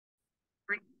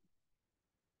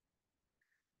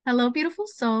Hello, beautiful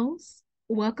souls.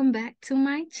 Welcome back to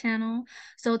my channel.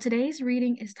 So today's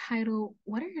reading is titled,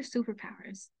 What are your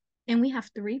superpowers? And we have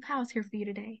three piles here for you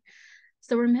today.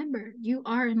 So remember, you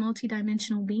are a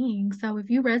multidimensional being. So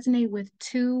if you resonate with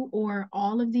two or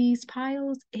all of these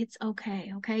piles, it's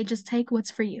okay. Okay. Just take what's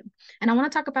for you. And I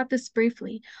want to talk about this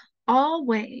briefly.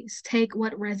 Always take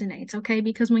what resonates. Okay.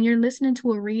 Because when you're listening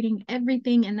to a reading,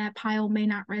 everything in that pile may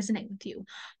not resonate with you,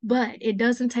 but it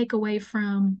doesn't take away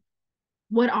from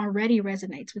what already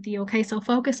resonates with you. Okay. So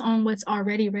focus on what's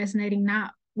already resonating,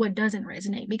 not what doesn't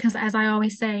resonate. Because as I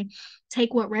always say,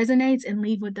 take what resonates and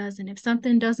leave what doesn't. If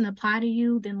something doesn't apply to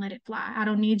you, then let it fly. I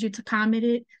don't need you to comment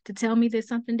it to tell me that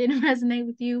something didn't resonate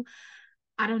with you.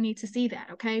 I don't need to see that.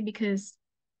 Okay. Because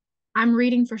I'm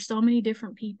reading for so many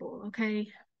different people. Okay.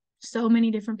 So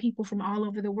many different people from all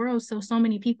over the world. So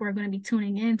many people are going to be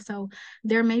tuning in. So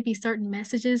there may be certain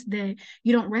messages that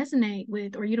you don't resonate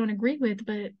with or you don't agree with,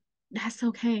 but that's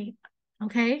okay.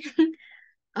 Okay.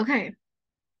 Okay.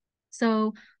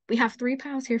 So we have three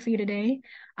piles here for you today.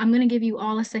 I'm going to give you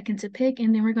all a second to pick,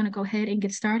 and then we're going to go ahead and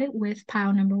get started with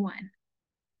pile number one.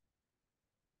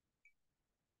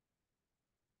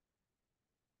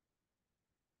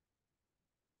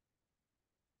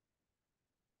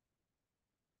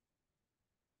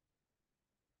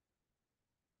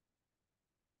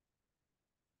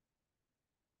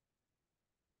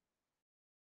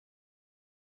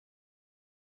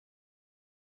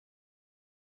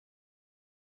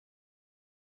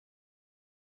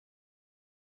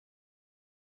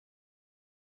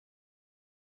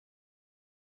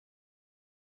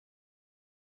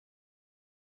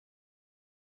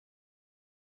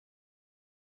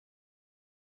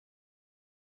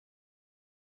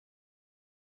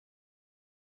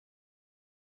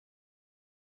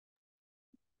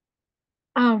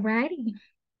 All righty.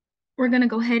 We're going to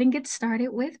go ahead and get started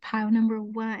with pile number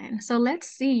one. So let's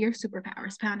see your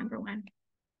superpowers, pile number one.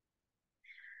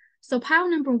 So, pile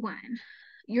number one,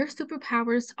 your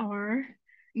superpowers are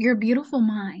your beautiful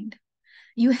mind.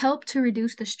 You help to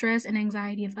reduce the stress and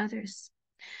anxiety of others.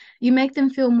 You make them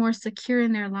feel more secure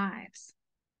in their lives.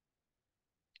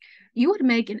 You would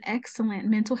make an excellent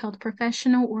mental health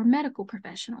professional or medical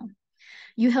professional.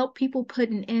 You help people put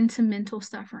an end to mental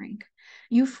suffering.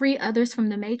 You free others from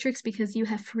the matrix because you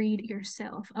have freed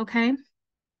yourself. Okay.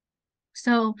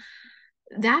 So,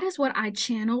 that is what I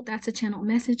channeled. That's a channel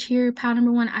message here. Pile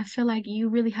number one, I feel like you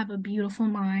really have a beautiful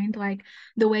mind. Like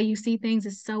the way you see things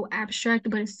is so abstract,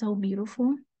 but it's so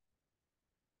beautiful.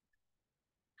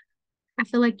 I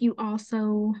feel like you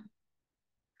also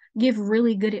give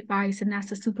really good advice, and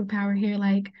that's a superpower here.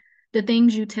 Like the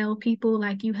things you tell people,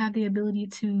 like you have the ability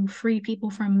to free people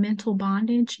from mental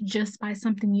bondage just by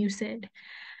something you said.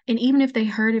 And even if they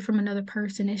heard it from another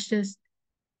person, it's just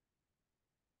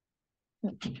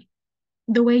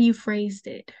the way you phrased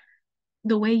it,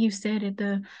 the way you said it,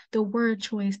 the word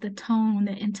choice, the tone,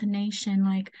 the intonation,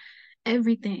 like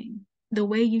everything, the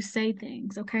way you say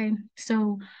things. Okay.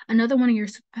 So another one of your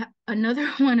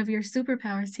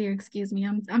superpowers here, excuse me.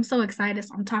 I'm so excited,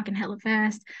 so I'm talking hella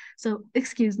fast. So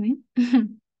excuse me.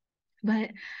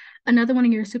 But another one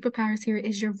of your superpowers here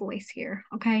is your voice here.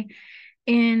 Okay.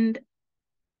 And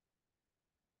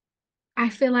I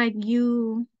feel like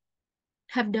you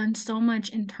have done so much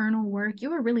internal work.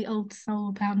 You're a really old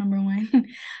soul, pal number one.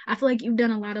 I feel like you've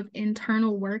done a lot of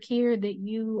internal work here that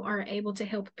you are able to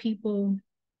help people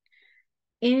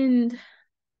end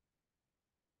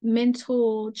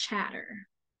mental chatter.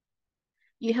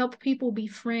 You help people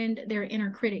befriend their inner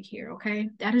critic here, okay?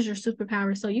 That is your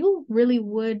superpower. So you really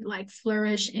would like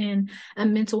flourish in a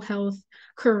mental health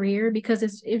career because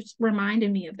it's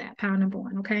reminding me of that, pal number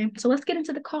one, okay? So let's get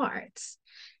into the cards.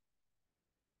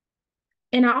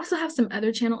 And I also have some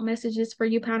other channel messages for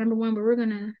you, pal number one, but we're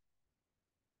gonna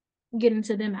get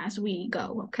into them as we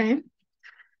go, okay?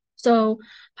 So,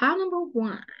 pile number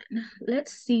one,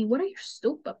 let's see, what are your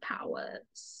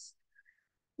superpowers?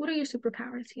 What are your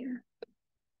superpowers here?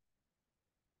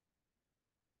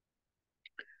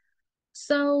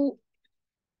 So,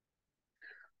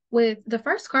 with the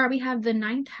first card, we have the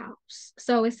ninth house.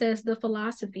 So, it says the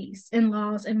philosophies and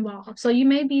laws involved. So, you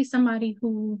may be somebody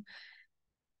who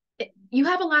you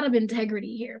have a lot of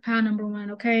integrity here, pile number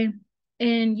one, okay?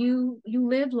 And you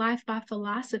live life by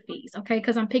philosophies, okay?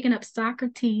 Because I'm picking up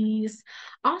Socrates,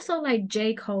 also like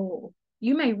J. Cole.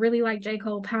 You may really like J.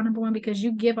 Cole, pile number one, because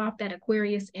you give off that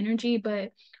Aquarius energy.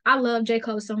 But I love J.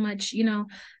 Cole so much,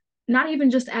 not even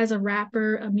just as a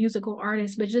rapper, a musical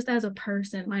artist, but just as a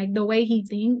person, like the way he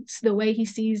thinks, the way he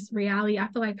sees reality. I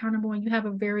feel like Pound Number One, you have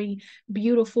a very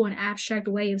beautiful and abstract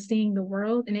way of seeing the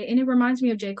world. And it reminds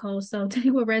me of J. Cole. So tell me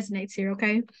what resonates here,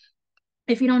 okay?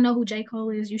 If you don't know who J. Cole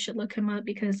is, you should look him up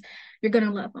because you're going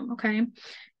to love him, okay?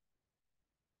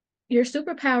 Your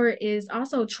superpower is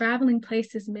also traveling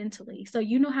places mentally. So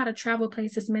you know how to travel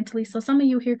places mentally. So some of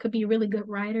you here could be really good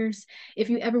writers. If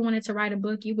you ever wanted to write a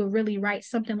book, you would really write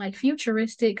something like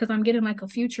futuristic, because I'm getting like a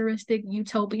futuristic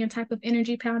utopian type of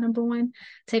energy, power number one.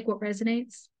 Take what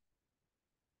resonates.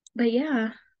 But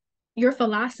yeah, your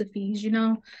philosophies,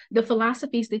 the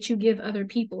philosophies that you give other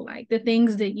people, like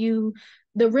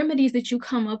the remedies that you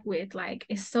come up with, like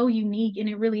it's so unique and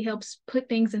it really helps put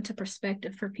things into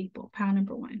perspective for people. Power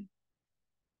number one.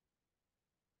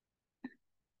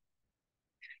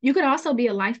 You could also be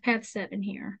a life path 7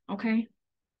 here, okay?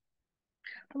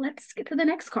 Let's get to the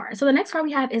next card. So the next card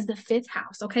we have is the 5th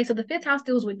house, okay? So the 5th house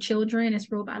deals with children.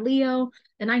 It's ruled by Leo.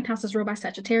 The 9th house is ruled by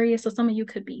Sagittarius. So some of you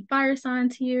could be fire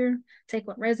signs here. Take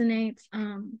what resonates.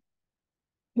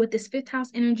 With this 5th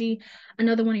house energy,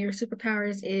 another one of your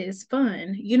superpowers is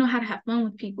fun. You know how to have fun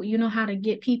with people. You know how to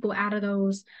get people out of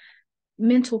those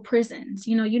mental prisons.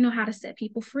 You know how to set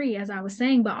people free, as I was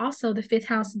saying. But also the 5th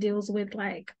house deals with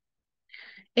like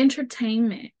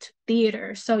entertainment,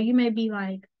 theater. So you may be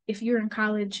like, if you're in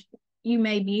college, you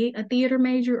may be a theater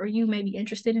major or you may be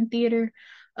interested in theater,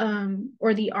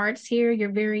 or the arts here.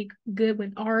 You're very good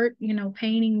with art,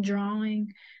 painting,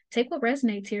 drawing. Take what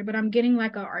resonates here, but I'm getting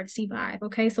like a artsy vibe.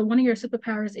 Okay, so one of your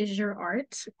superpowers is your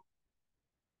art,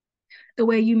 the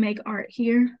way you make art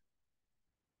here.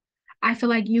 I feel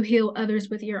like you heal others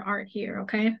with your art here.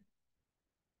 Okay,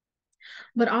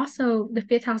 but also the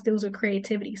 5th house deals with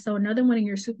creativity. So another one of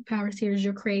your superpowers here is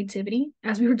your creativity,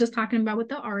 as we were just talking about with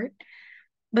the art.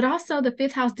 But also the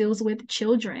 5th house deals with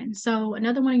children. So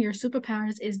another one of your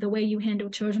superpowers is the way you handle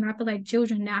children. I feel like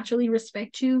children naturally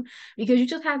respect you because you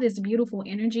just have this beautiful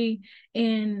energy.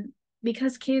 And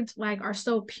because kids like are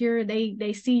so pure,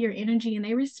 they see your energy and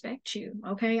they respect you.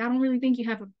 Okay. I don't really think you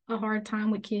have a hard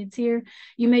time with kids here.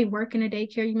 You may work in a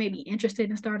daycare, you may be interested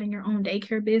in starting your own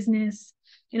daycare business.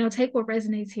 Take what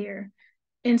resonates here.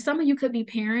 And some of you could be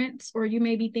parents, or you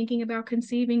may be thinking about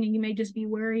conceiving and you may just be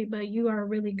worried, but you are a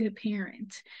really good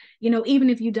parent. Even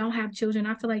if you don't have children,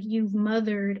 I feel like you've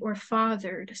mothered or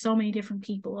fathered so many different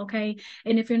people. Okay.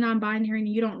 And if you're non-binary and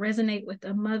you don't resonate with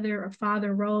a mother or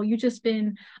father role, you've just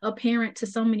been a parent to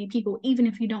so many people, even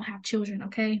if you don't have children.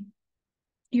 Okay.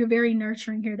 You're very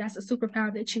nurturing here. That's a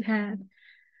superpower that you have.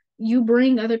 You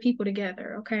bring other people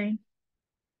together. Okay.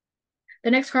 The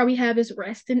next card we have is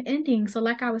rest and ending. So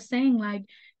like I was saying, like,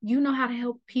 you know how to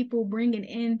help people bring an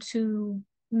end to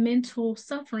mental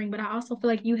suffering, but I also feel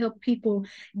like you help people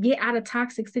get out of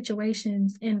toxic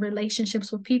situations and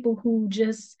relationships with people who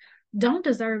just don't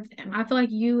deserve them. I feel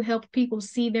like you help people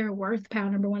see their worth,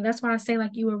 power number one. That's why I say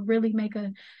like you would really make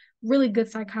a really good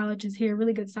psychologist here,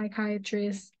 really good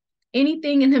psychiatrist.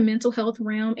 Anything in the mental health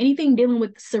realm, anything dealing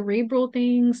with cerebral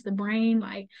things, the brain,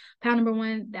 like power number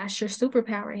one, that's your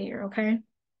superpower here, okay?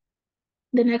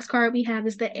 The next card we have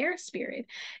is the air spirit.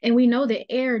 And we know that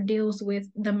air deals with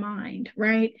the mind,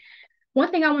 right?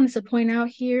 One thing I wanted to point out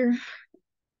here,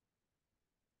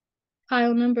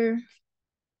 pile number,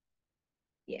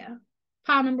 yeah,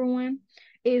 pile number one,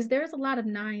 is there's a lot of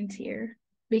nines here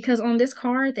because on this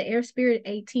card, the air spirit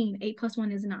 18, 8 plus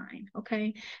 1 is 9.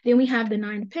 Okay. Then we have the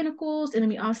 9 of pentacles, and then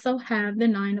we also have the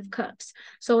 9 of cups.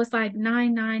 So it's like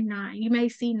 999. You may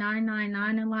see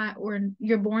 999 a lot, or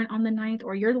you're born on the ninth,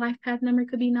 or your life path number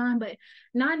could be 9, but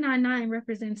 999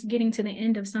 represents getting to the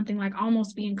end of something, like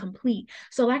almost being complete.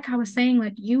 So like I was saying,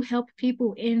 like you help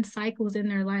people in cycles in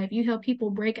their life. You help people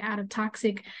break out of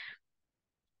toxic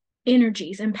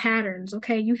energies and patterns.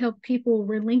 Okay, you help people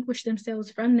relinquish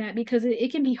themselves from that because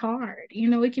it can be hard.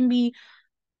 It can be,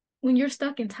 when you're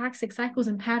stuck in toxic cycles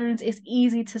and patterns, it's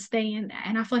easy to stay in that,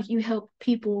 and I feel like you help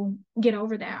people get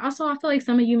over that. Also, I feel like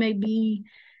some of you may be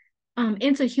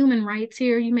into human rights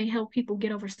here. You may help people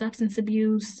get over substance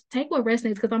abuse. Take what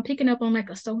resonates, because I'm picking up on like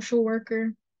a social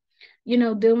worker,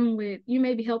 dealing with, you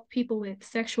maybe help people with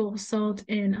sexual assault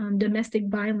and domestic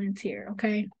violence here.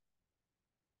 Okay,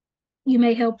 you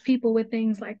may help people with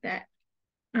things like that.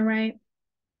 All right.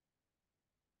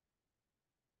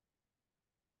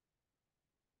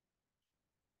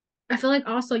 I feel like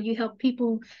also you help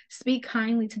people speak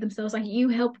kindly to themselves. Like you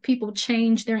help people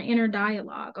change their inner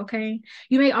dialogue. Okay.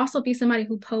 You may also be somebody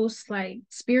who posts like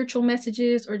spiritual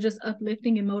messages or just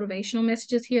uplifting and motivational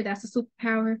messages here. That's a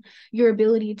superpower. Your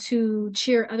ability to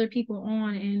cheer other people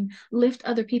on and lift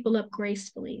other people up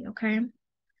gracefully. Okay.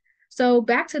 So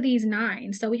back to these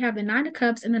nines. So we have the 9 of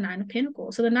cups and the 9 of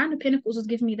pentacles. So the 9 of pentacles is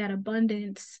giving me that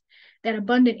abundance, that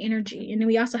abundant energy. And then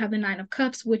we also have the 9 of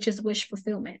cups, which is wish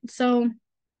fulfillment. So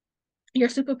your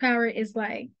superpower is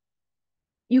like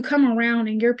you come around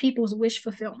and your people's wish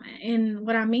fulfillment. And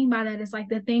what I mean by that is like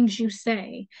the things you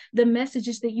say, the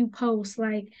messages that you post,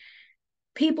 like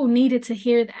people needed to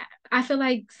hear that. I feel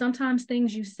like sometimes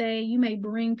things you say, you may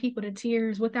bring people to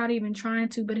tears without even trying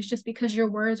to, but it's just because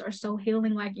your words are so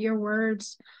healing. Like your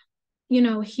words,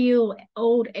 heal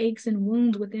old aches and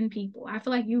wounds within people. I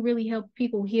feel like you really help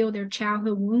people heal their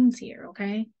childhood wounds here,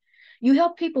 okay? You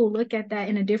help people look at that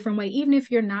in a different way. Even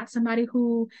if you're not somebody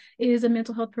who is a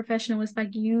mental health professional, it's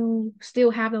like you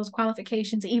still have those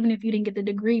qualifications, even if you didn't get the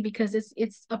degree, because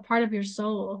it's a part of your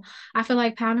soul. I feel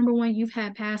like power number one, you've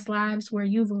had past lives where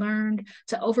you've learned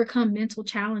to overcome mental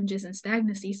challenges and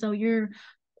stagnancy. So you're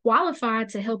qualified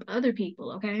to help other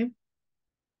people, okay?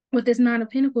 With this Nine of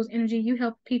Pentacles energy, you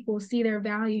help people see their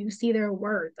value, see their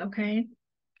worth, okay?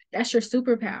 That's your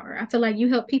superpower. I feel like you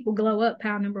help people glow up,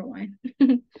 power number one.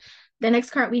 The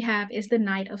next card we have is the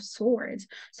Knight of Swords.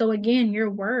 So again, your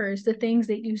words, the things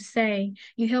that you say,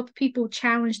 you help people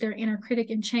challenge their inner critic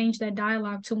and change that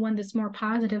dialogue to one that's more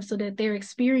positive so that their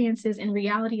experiences and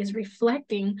reality is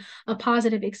reflecting a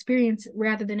positive experience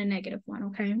rather than a negative one,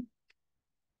 okay?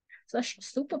 So that's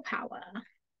your superpower.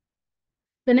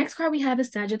 The next card we have is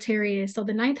Sagittarius. So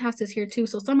the ninth house is here too.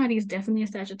 So somebody is definitely a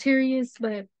Sagittarius,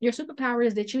 but your superpower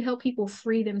is that you help people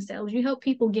free themselves. You help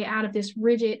people get out of this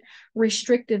rigid,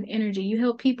 restrictive energy. You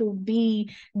help people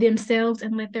be themselves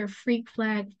and let their freak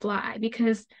flag fly.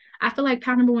 Because I feel like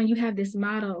power number one, you have this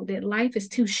motto that life is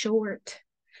too short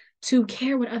to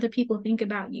care what other people think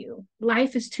about you.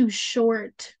 Life is too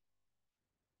short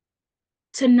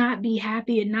to not be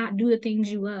happy and not do the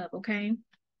things you love, okay?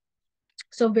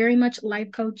 So very much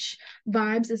life coach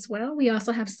vibes as well. We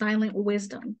also have silent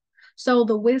wisdom. So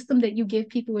the wisdom that you give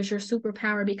people is your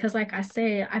superpower because like I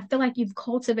said, I feel like you've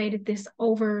cultivated this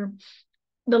over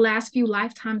the last few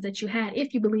lifetimes that you had,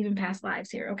 if you believe in past lives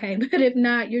here, okay? But if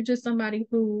not, you're just somebody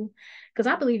who, because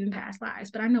I believe in past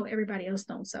lives, but I know everybody else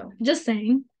don't, so just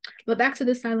saying. But back to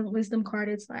the silent wisdom card,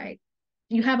 it's like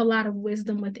you have a lot of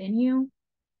wisdom within you,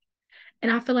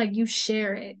 and I feel like you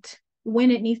share it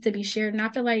when it needs to be shared. And I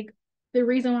feel like the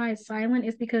reason why it's silent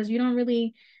is because you don't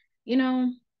really, you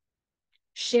know,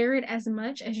 share it as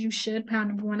much as you should, pound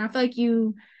number one. I feel like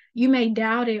you may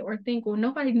doubt it or think, well,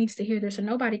 nobody needs to hear this or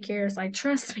nobody cares. Like,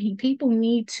 trust me, people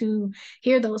need to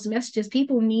hear those messages.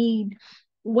 People need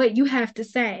what you have to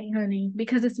say, honey,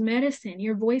 because it's medicine.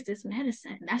 Your voice is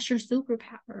medicine. That's your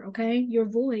superpower, okay? Your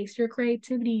voice, your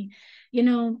creativity,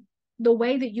 the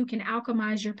way that you can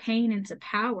alchemize your pain into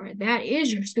power, that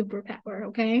is your superpower,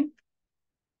 okay?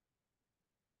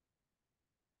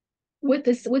 With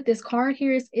this card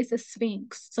here, it's a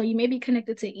sphinx. So you may be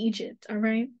connected to Egypt, all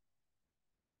right?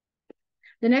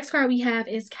 The next card we have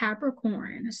is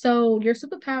Capricorn. So your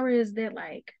superpower is that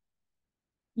like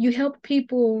you help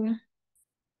people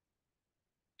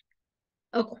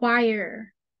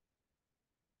acquire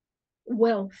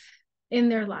wealth in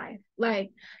their life.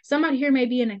 Like somebody here may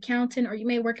be an accountant or you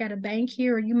may work at a bank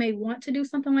here or you may want to do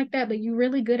something like that, but you're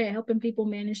really good at helping people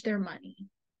manage their money.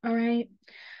 All right.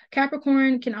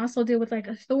 Capricorn can also deal with like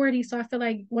authority. So I feel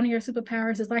like one of your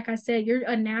superpowers is, like I said, you're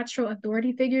a natural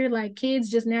authority figure. Like kids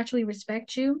just naturally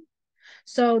respect you.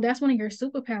 So that's one of your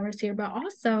superpowers here. But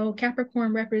also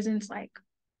Capricorn represents like,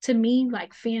 to me,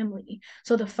 like family.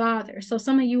 So the father. So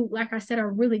some of you, like I said, are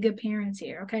really good parents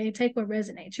here. Okay. Take what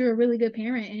resonates. You're a really good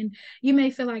parent. And you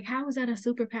may feel like, how is that a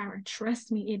superpower? Trust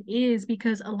me, it is,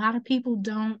 because a lot of people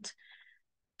don't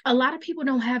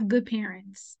have good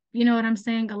parents. You know what I'm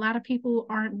saying? A lot of people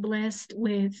aren't blessed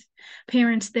with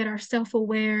parents that are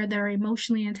self-aware, that are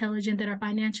emotionally intelligent, that are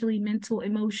financially, mental,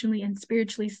 emotionally, and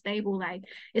spiritually stable. Like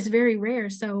it's very rare.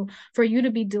 So for you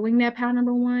to be doing that, power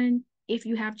number one, if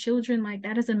you have children, like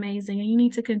that is amazing. And you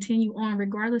need to continue on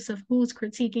regardless of who's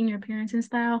critiquing your parenting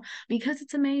style, because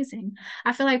it's amazing.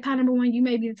 I feel like power number one, you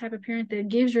may be the type of parent that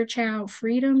gives your child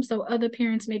freedom. So other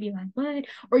parents may be like, what?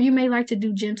 Or you may like to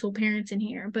do gentle parenting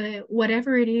here, but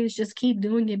whatever it is, just keep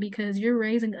doing it because you're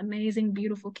raising amazing,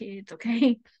 beautiful kids,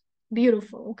 okay?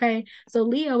 Beautiful, okay? So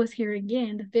Leo is here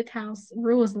again. The fifth house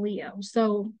rules Leo.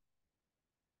 So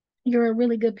you're a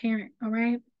really good parent, all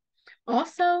right?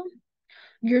 Also,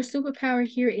 your superpower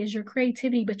here is your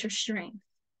creativity, but your strength.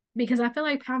 Because I feel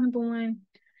like power number one,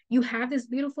 you have this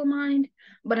beautiful mind,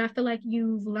 but I feel like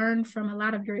you've learned from a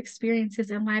lot of your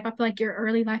experiences in life. I feel like your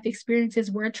early life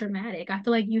experiences were traumatic. I feel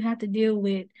like you have to deal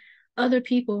with other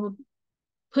people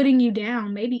putting you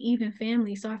down, maybe even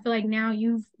family. So I feel like now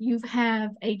you've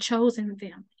have a chosen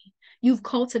family. You've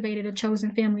cultivated a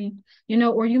chosen family,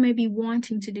 or you may be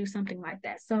wanting to do something like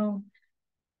that. So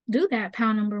do that,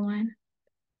 power number one,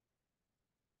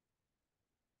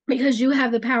 because you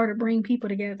have the power to bring people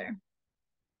together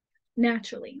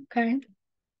naturally, okay?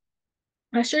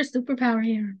 That's your superpower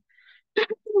here.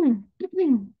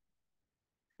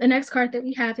 The next card that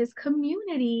we have is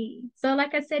community. So,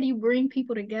 like I said, you bring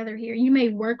people together here. You may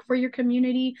work for your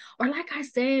community, or like I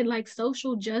said, like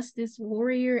social justice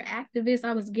warrior, activist.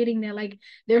 I was getting that. Like,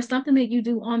 there's something that you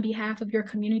do on behalf of your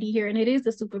community here, and it is a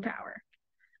superpower.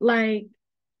 Like,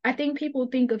 I think people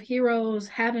think of heroes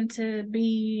having to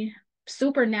be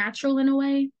supernatural in a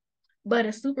way, but a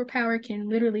superpower can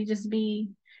literally just be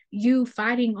you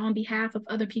fighting on behalf of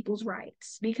other people's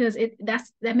rights because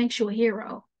that makes you a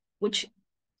hero, which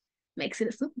makes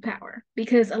it a superpower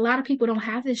because a lot of people don't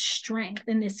have this strength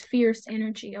and this fierce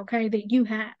energy, okay, that you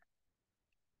have.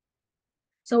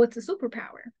 So it's a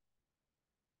superpower.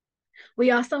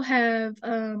 We also have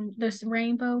this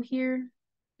rainbow here.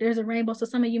 There's a rainbow. So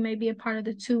some of you may be a part of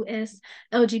the 2S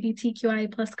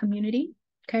LGBTQIA plus community.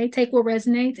 Okay, take what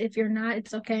resonates. If you're not,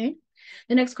 it's okay.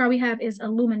 The next card we have is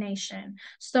illumination.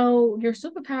 So your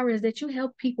superpower is that you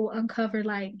help people uncover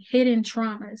like hidden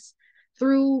traumas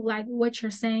through like what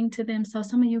you're saying to them. So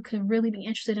some of you could really be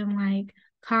interested in like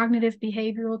cognitive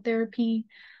behavioral therapy.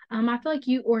 I feel like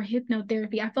you, or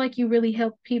hypnotherapy, I feel like you really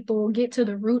help people get to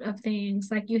the root of things.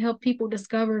 Like you help people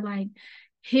discover like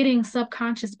hidden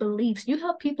subconscious beliefs. You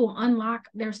help people unlock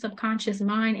their subconscious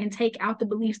mind and take out the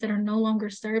beliefs that are no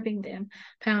longer serving them.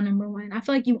 Pound number one. I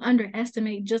feel like you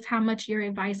underestimate just how much your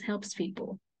advice helps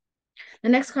people. The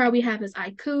next card we have is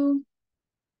Aiku.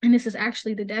 And this is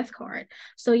actually the death card.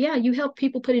 So yeah, you help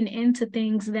people put an end to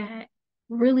things that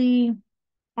really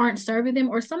aren't serving them,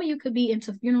 or some of you could be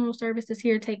into funeral services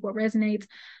here, take what resonates,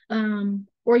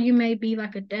 or you may be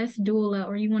like a death doula,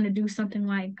 or you want to do something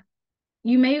like,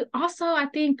 you may also, I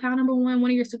think pound number one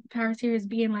of your superpowers here is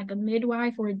being like a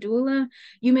midwife or a doula.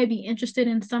 You may be interested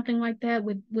in something like that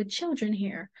with children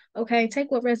here. Okay, take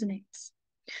what resonates.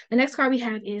 The next card we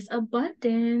have is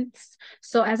abundance.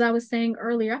 So as I was saying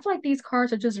earlier, I feel like these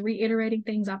cards are just reiterating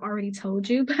things I've already told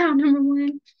you about number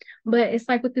one. But it's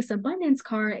like with this abundance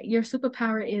card, your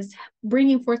superpower is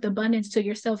bringing forth abundance to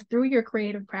yourself through your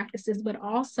creative practices, but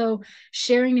also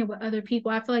sharing it with other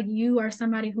people. I feel like you are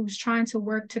somebody who's trying to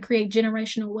work to create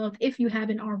generational wealth if you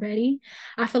haven't already.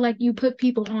 I feel like you put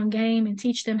people on game and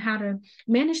teach them how to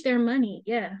manage their money.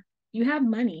 Yeah, you have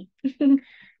money.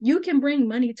 You can bring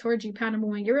money towards you, pound number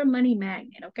one. You're a money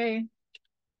magnet, okay?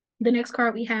 The next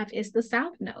card we have is the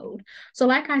South Node. So,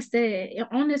 like I said,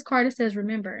 on this card it says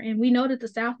remember, and we know that the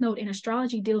South Node in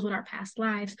astrology deals with our past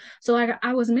lives. So, like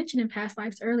I was mentioning past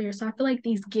lives earlier, so I feel like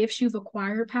these gifts you've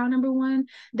acquired, pound number one,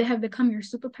 that have become your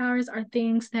superpowers, are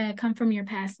things that come from your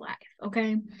past life,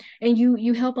 okay? And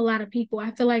you help a lot of people.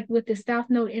 I feel like with the South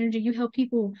Node energy, you help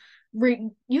people.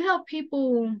 You help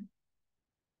people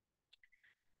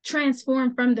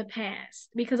transform from the past,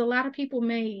 because a lot of people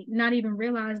may not even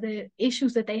realize that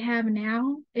issues that they have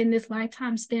now in this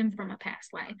lifetime stem from a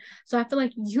past life. So I feel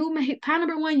like you may, pound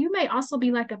number one, you may also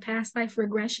be like a past life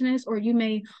regressionist, or you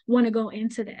may want to go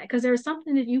into that because there's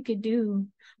something that you could do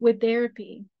with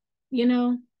therapy. You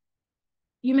know,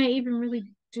 you may even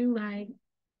really do like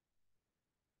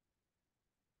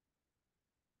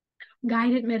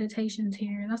guided meditations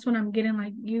here. That's what I'm getting.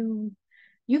 Like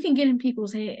you can get in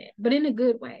people's head, but in a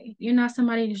good way. You're not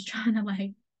somebody who's trying to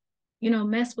like,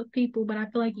 mess with people, but I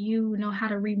feel like you know how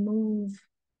to remove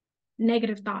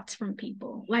negative thoughts from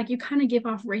people. Like you kind of give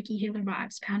off Reiki healer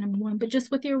vibes, pound number one, but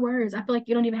just with your words. I feel like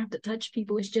you don't even have to touch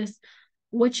people. It's just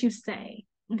what you say.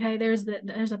 Okay.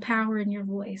 There's a power in your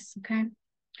voice. Okay.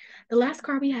 The last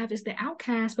card we have is the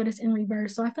outcast, but it's in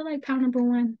reverse. So I feel like pound number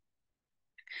one,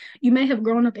 you may have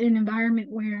grown up in an environment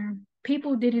where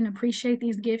people didn't appreciate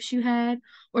these gifts you had,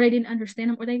 or they didn't understand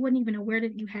them, or they weren't even aware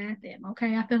that you had them.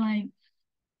 Okay. I feel like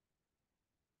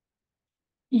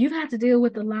you've had to deal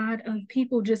with a lot of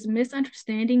people just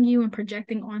misunderstanding you and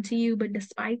projecting onto you. But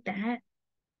despite that,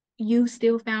 you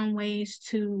still found ways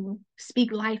to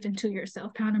speak life into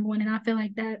yourself, pound number one. And I feel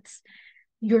like that's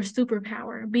your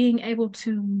superpower, being able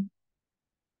to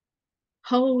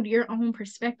hold your own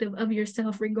perspective of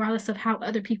yourself, regardless of how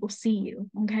other people see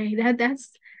you. Okay. That's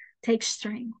takes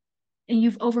strength. And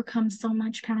you've overcome so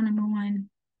much, pound number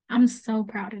one. I'm so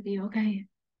proud of you. Okay.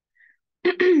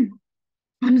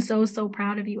 I'm so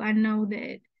proud of you. I know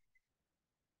that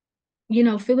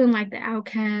feeling like the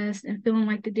outcast and feeling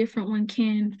like the different one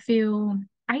can feel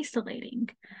isolating,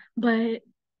 but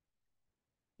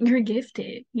you're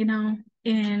gifted,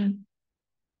 and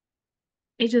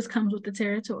it just comes with the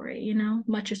territory,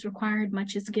 much is required,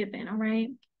 much is given. All right.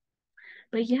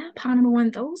 But yeah, pawn number one,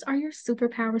 those are your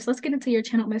superpowers. Let's get into your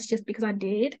channel messages because I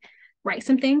did write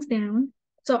some things down.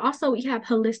 So also we have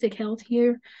holistic health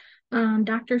here.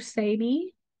 Dr.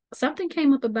 Sabi, something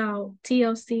came up about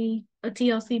TLC. a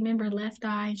TLC member, Left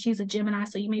Eye, and she's a Gemini,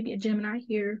 so you may be a Gemini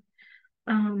here.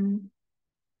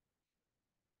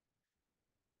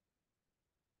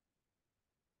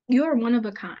 You are one of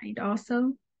a kind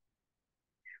also.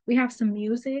 We have some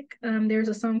music. There's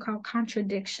a song called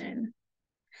Contradiction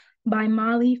by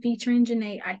Molly featuring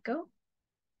Janae Aiko.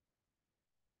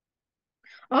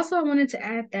 Also, I wanted to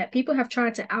add that people have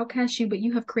tried to outcast you, but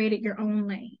you have created your own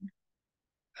lane.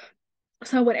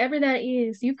 So whatever that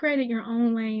is, you created your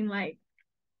own lane. Like,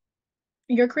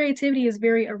 your creativity is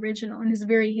very original and is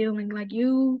very healing. Like,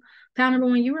 you, Pound Number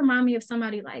One, you remind me of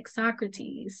somebody like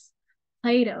Socrates,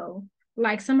 Plato,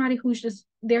 like somebody who's just,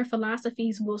 their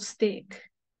philosophies will stick,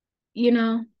 you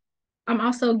know? I'm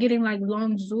also getting like Lao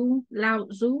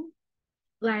Tzu.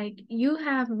 Like, you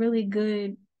have really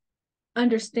good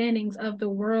understandings of the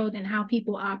world and how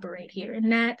people operate here.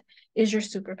 And that is your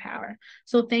superpower.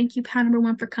 So thank you, Pound Number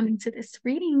One, for coming to this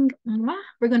reading.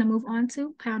 We're going to move on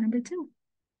to Pound Number Two.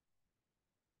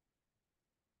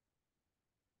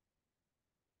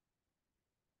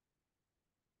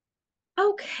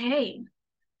 Okay.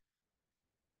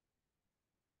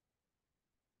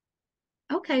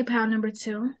 Okay, Pound Number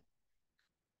Two.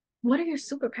 What are your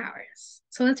superpowers?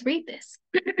 So let's read this.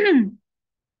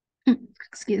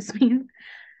 Excuse me.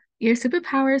 Your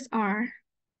superpowers are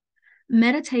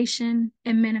meditation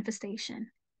and manifestation.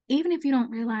 Even if you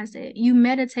don't realize it, you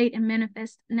meditate and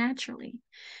manifest naturally.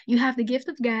 You have the gift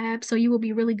of gab, so you will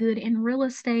be really good in real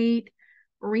estate,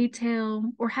 retail,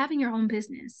 or having your own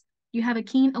business. You have a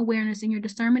keen awareness and your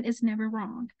discernment is never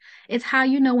wrong. It's how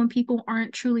you know when people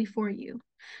aren't truly for you.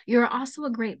 You're also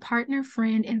a great partner,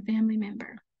 friend, and family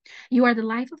member. You are the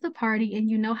life of the party and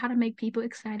you know how to make people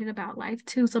excited about life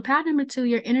too. So pound number two,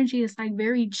 your energy is like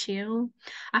very chill.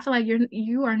 I feel like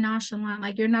you are nonchalant.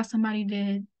 Like, you're not somebody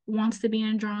that wants to be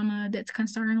in drama, that's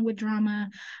concerned with drama.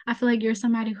 I feel like you're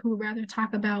somebody who would rather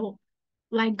talk about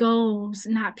like goals,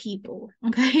 not people.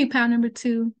 Okay, pound number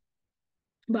two.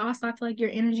 But also, I feel like your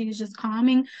energy is just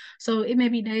calming. So it may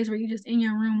be days where you're just in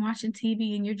your room watching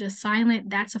TV and you're just silent.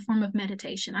 That's a form of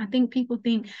meditation. I think people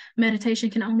think meditation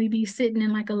can only be sitting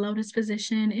in like a lotus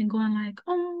position and going like,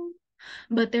 oh,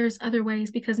 but there's other ways,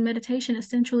 because meditation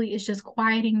essentially is just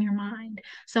quieting your mind.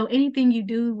 So anything you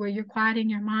do where you're quieting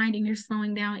your mind and you're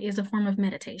slowing down is a form of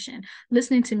meditation.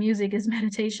 Listening to music is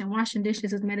meditation. Washing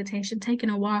dishes is meditation. Taking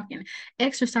a walk and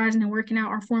exercising and working out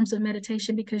are forms of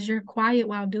meditation because you're quiet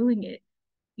while doing it.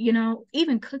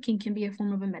 Even cooking can be a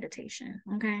form of a meditation.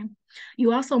 Okay.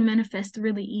 You also manifest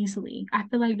really easily. I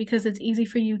feel like because it's easy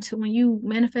for you to, when you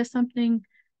manifest something,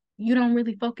 you don't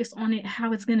really focus on it,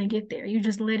 how it's going to get there. You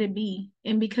just let it be.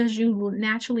 And because you will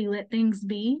naturally let things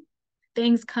be,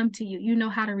 things come to you. You know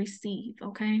how to receive.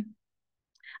 Okay.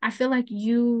 I feel like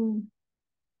you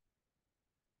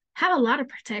have a lot of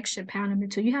protection, pound number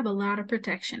two. You have a lot of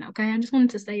protection. Okay. I just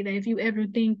wanted to say that if you ever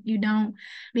think you don't,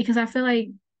 because I feel like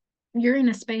you're in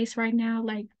a space right now,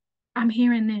 like, I'm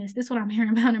hearing this. This is what I'm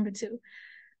hearing about number two.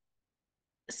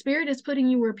 Spirit is putting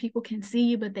you where people can see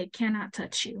you, but they cannot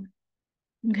touch you.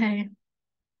 Okay.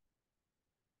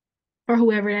 For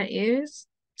whoever that is,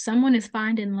 someone is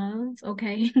finding love.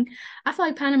 Okay. I feel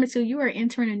like point number two, you are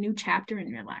entering a new chapter in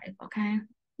your life. Okay.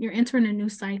 You're entering a new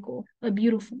cycle, a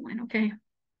beautiful one. Okay.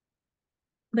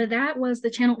 But that was the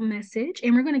channel message.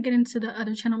 And we're going to get into the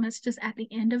other channel messages at the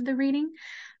end of the reading.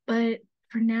 But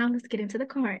for now, let's get into the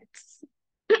cards.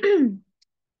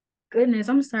 Goodness,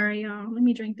 I'm sorry, y'all. Let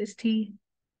me drink this tea.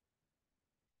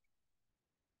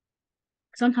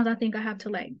 Sometimes I think I have to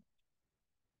like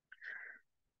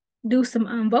do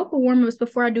some vocal warm-ups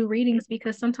before I do readings,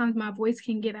 because sometimes my voice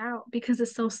can get out because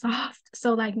it's so soft.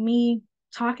 So like me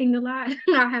talking a lot,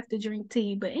 I have to drink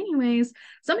tea. But anyways,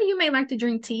 some of you may like to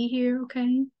drink tea here,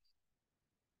 okay?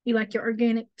 You like your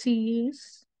organic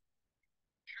teas.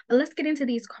 Let's get into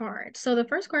these cards. So the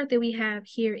first card that we have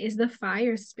here is the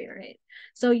fire spirit.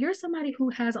 So you're somebody who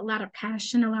has a lot of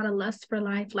passion, a lot of lust for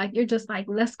life. Like, you're just like,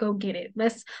 let's go get it.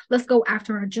 Let's go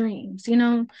after our dreams.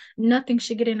 Nothing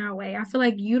should get in our way. I feel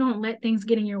like you don't let things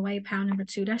get in your way, pound number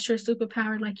two. That's your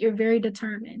superpower. Like, you're very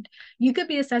determined. You could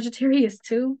be a Sagittarius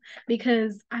too,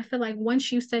 because I feel like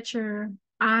once you set your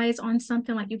eyes on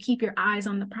something, like, you keep your eyes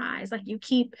on the prize, like, you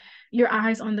keep your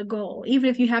eyes on the goal. Even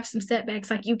if you have some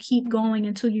setbacks, like, you keep going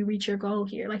until you reach your goal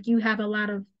here. Like, you have a lot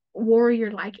of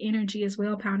warrior like energy as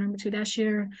well, pound number two. That's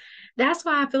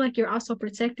why I feel like you're also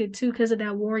protected too, because of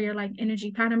that warrior like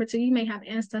energy. Pound number two, you may have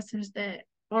ancestors that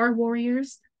are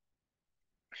warriors.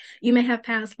 You may have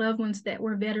past loved ones that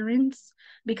were veterans,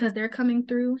 because they're coming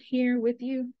through here with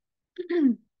you.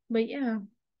 But yeah,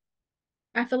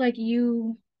 I feel like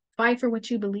you fight for what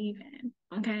you believe in.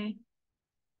 Okay.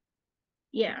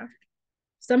 Yeah.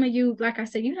 Some of you, like I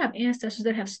said, you have ancestors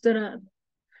that have stood up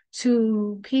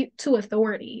to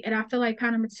authority. And I feel like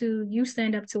pile number 2, you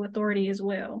stand up to authority as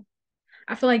well.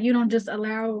 I feel like you don't just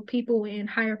allow people in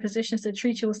higher positions to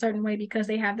treat you a certain way because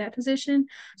they have that position.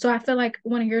 So I feel like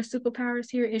one of your superpowers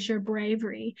here is your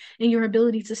bravery and your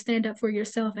ability to stand up for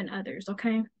yourself and others,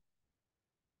 okay?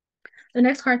 The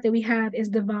next card that we have is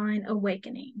Divine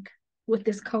Awakening with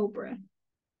this Cobra.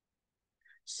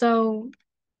 So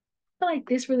I feel like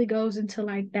this really goes into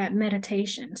like that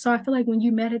meditation. So I feel like when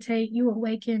you meditate, you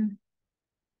awaken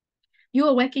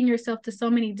yourself to so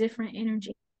many different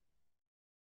energies.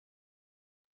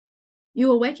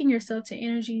 You awaken yourself to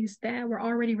energies that were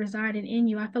already residing in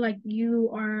you. I feel like you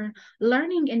are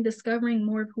learning and discovering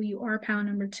more of who you are, pile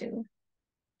number 2.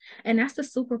 And that's the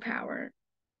superpower,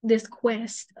 this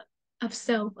quest of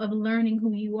self, of learning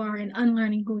who you are and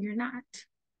unlearning who you're not.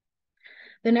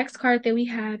 The next card that we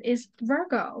have is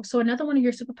Virgo. So another one of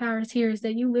your superpowers here is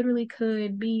that you literally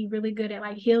could be really good at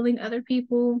like healing other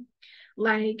people,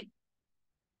 like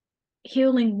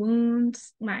healing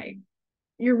wounds, like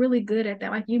you're really good at that.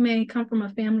 Like you may come from a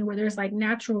family where there's like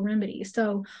natural remedies.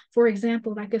 So for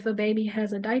example, like if a baby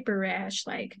has a diaper rash,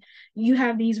 like you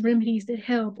have these remedies that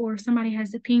help, or if somebody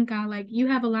has the pink eye, like you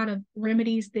have a lot of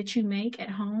remedies that you make at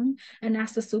home. And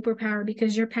that's the superpower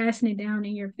because you're passing it down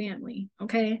in your family.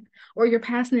 Okay. Or you're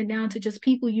passing it down to just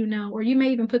people, you know, or you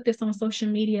may even put this on social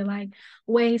media, like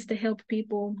ways to help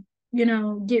people, you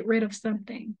know, get rid of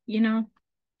something, you know,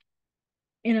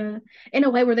 in a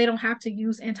way where they don't have to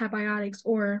use antibiotics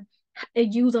or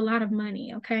use a lot of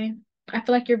money. Okay. I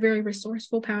feel like you're very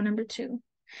resourceful, pile number 2,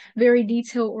 very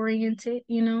detail oriented,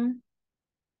 you know.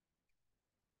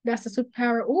 That's the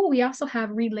superpower. Oh, we also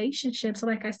have relationships. So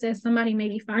like I said, somebody may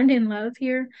be finding love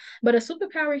here, but a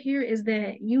superpower here is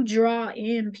that you draw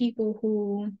in people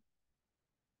who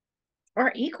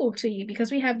are equal to you,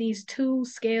 because we have these 2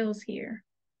 scales here,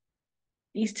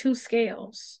 these 2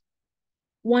 scales.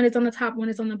 One is on the top, one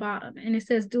is on the bottom, and it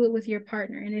says do it with your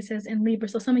partner, and it says in Libra.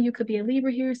 So some of you could be a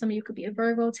Libra here, some of you could be a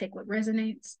Virgo. Take what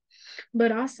resonates.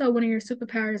 But also one of your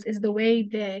superpowers is the way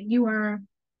that you are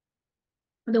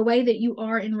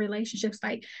in relationships.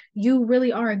 Like you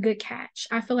really are a good catch.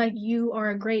 I feel like you are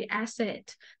a great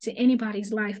asset to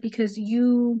anybody's life because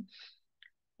you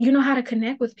know how to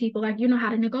connect with people. Like you know how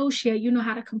to negotiate, you know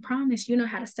how to compromise, you know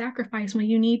how to sacrifice when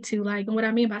you need to. Like, and what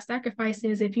I mean by sacrifice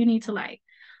is if you need to, like,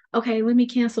 okay, let me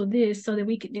cancel this so that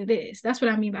we could do this. That's what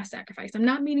I mean by sacrifice. I'm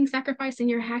not meaning sacrificing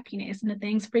your happiness and the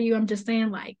things for you. I'm just saying,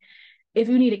 like, if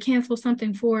you need to cancel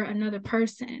something for another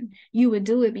person, you would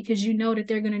do it because you know that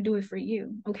they're going to do it for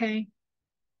you. Okay.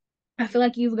 I feel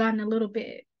like you've gotten a little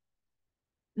bit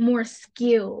more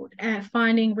skilled at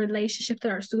finding relationships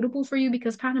that are suitable for you,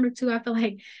 because part number 2, I feel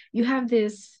like you have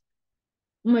this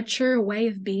mature way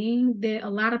of being that a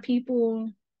lot of people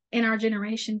in our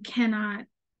generation cannot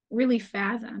really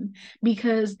fathom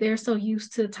because they're so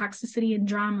used to toxicity and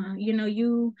drama. You know,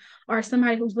 you are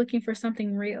somebody who's looking for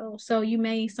something real. So you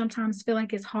may sometimes feel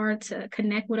like it's hard to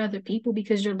connect with other people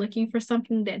because you're looking for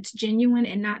something that's genuine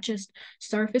and not just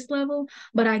surface level.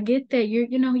 But I get that you're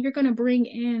going to bring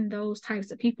in those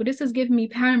types of people. This is giving me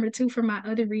power number 2 for my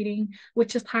other reading,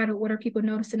 which is titled What Are People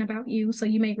Noticing About You? So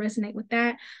you may resonate with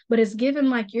that, but it's given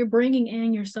like you're bringing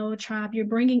in your soul tribe. You're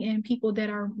bringing in people that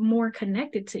are more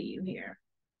connected to you here.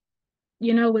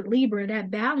 You know, with Libra,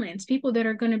 that balance, people that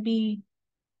are going to be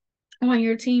on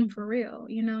your team for real,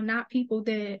 you know, not people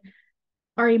that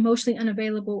are emotionally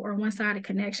unavailable or one-sided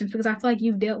connections, because I feel like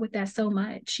you've dealt with that so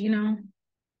much, you know.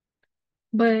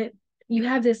 But you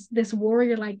have this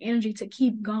warrior like energy to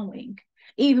keep going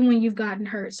even when you've gotten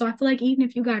hurt. So I feel like even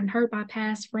if you've gotten hurt by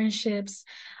past friendships,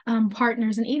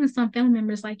 partners, and even some family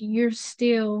members, like you're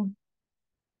still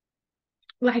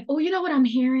like, oh, you know what I'm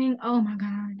hearing? Oh my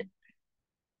God.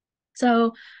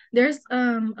 So there's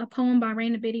a poem by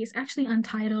Raina Biddy. It's actually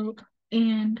untitled,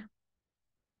 and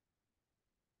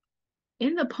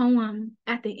in the poem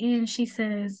at the end she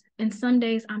says, and some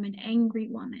days I'm an angry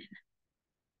woman,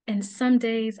 and some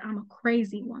days I'm a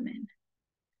crazy woman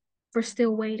for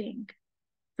still waiting,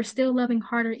 for still loving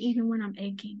harder even when I'm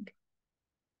aching,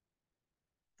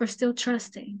 for still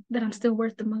trusting that I'm still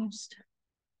worth the most,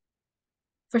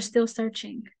 for still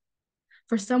searching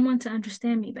for someone to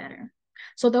understand me better.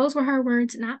 So those were her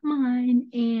words, not mine.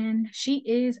 And she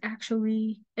is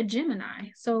actually a Gemini.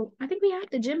 So I think we have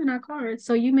the Gemini cards.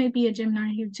 So you may be a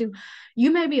Gemini here too.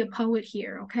 You may be a poet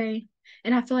here, okay?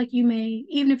 And I feel like you may,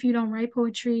 even if you don't write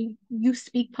poetry, you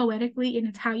speak poetically and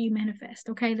it's how you manifest,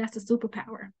 okay? That's a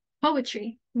superpower.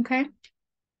 Poetry, okay?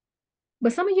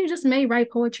 But some of you just may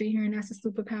write poetry here, and that's a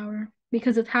superpower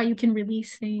because it's how you can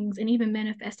release things and even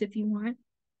manifest if you want.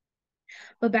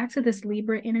 But back to this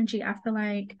Libra energy, I feel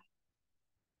like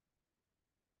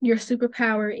your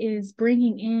superpower is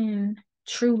bringing in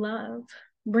true love,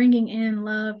 bringing in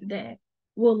love that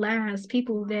will last,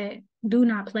 people that do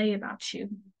not play about you.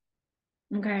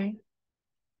 Okay.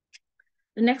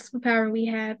 The next superpower we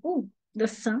have, the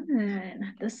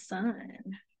sun, the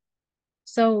sun.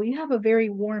 So you have a very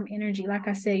warm energy. Like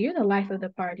I said, you're the life of the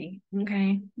party.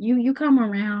 Okay. You come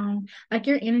around, like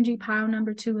your energy pile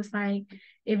number 2 is like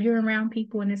if you're around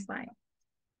people and it's like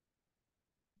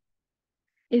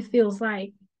it feels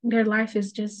like their life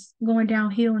is just going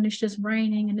downhill and it's just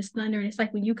raining and it's thunder. And it's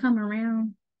like when you come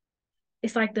around,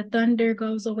 it's like the thunder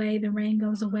goes away, the rain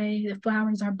goes away, the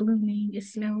flowers are blooming, it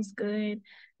smells good.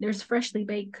 There's freshly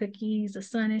baked cookies, the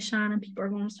sun is shining, people are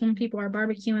going to swim, people are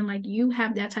barbecuing. Like you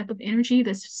have that type of energy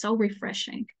that's so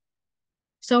refreshing.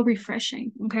 So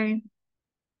refreshing. Okay.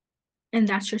 And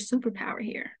that's your superpower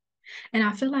here. And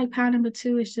I feel like power number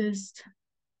 2 is just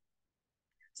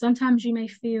sometimes you may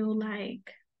feel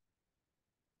like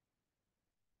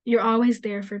you're always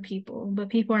there for people, but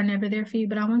people are never there for you.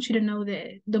 But I want you to know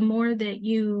that the more that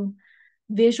you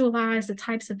visualize the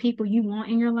types of people you want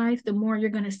in your life, the more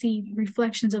you're going to see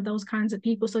reflections of those kinds of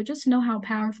people. So just know how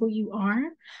powerful you are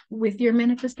with your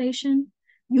manifestation.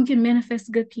 You can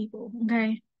manifest good people,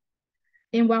 okay?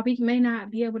 And while we may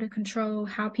not be able to control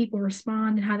how people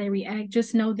respond and how they react,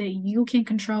 just know that you can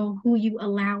control who you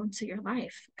allow into your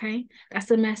life, okay? That's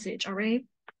the message, all right?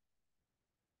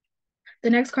 The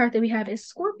next card that we have is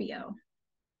Scorpio,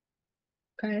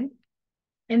 okay?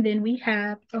 And then we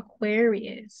have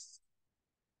Aquarius.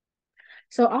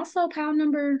 So also pile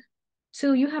number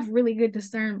 2, you have really good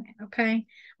discernment, okay?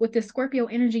 With the Scorpio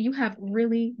energy, you have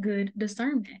really good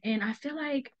discernment. And I feel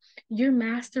like you're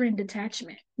mastering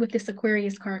detachment with this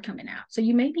Aquarius card coming out. So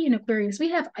you may be an Aquarius.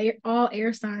 We have all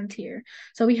air signs here.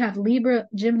 So we have Libra,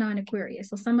 Gemini, and Aquarius.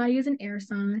 So somebody is an air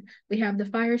sign. We have the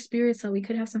fire spirit. So we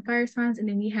could have some fire signs. And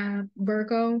then we have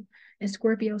Virgo and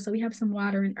Scorpio. So we have some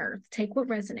water and earth. Take what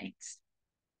resonates.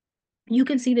 You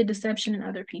can see the deception in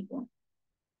other people.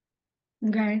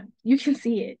 Okay, you can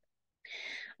see it.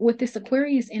 With this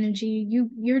Aquarius energy,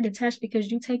 you're detached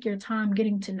because you take your time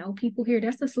getting to know people here.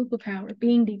 That's the superpower,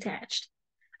 being detached.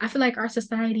 I feel like our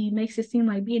society makes it seem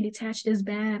like being detached is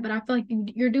bad, but I feel like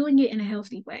you're doing it in a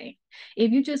healthy way.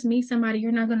 If you just meet somebody,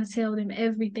 you're not going to tell them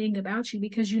everything about you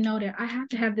because you know that I have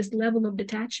to have this level of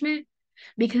detachment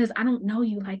because I don't know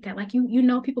you like that. Like you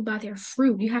know people by their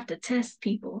fruit. You have to test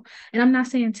people. And I'm not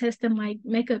saying test them like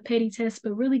make a petty test,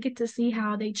 but really get to see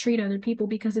how they treat other people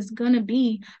because it's gonna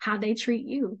be how they treat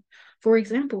you. For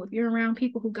example, if you're around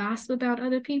people who gossip about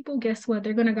other people, guess what?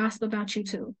 They're gonna gossip about you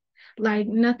too. Like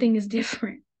nothing is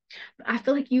different. I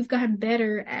feel like you've gotten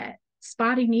better at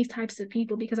spotting these types of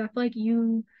people because I feel like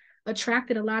you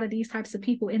attracted a lot of these types of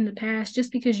people in the past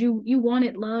just because you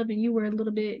wanted love and you were a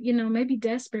little bit, maybe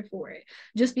desperate for it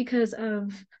just because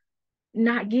of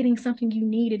not getting something you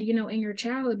needed, in your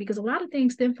childhood because a lot of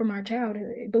things stem from our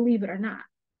childhood, believe it or not.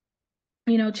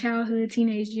 Childhood,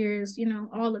 teenage years,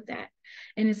 all of that.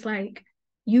 And it's like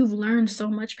you've learned so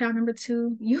much, pal number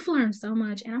 2. You've learned so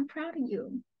much and I'm proud of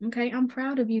you. Okay. I'm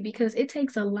proud of you because it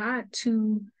takes a lot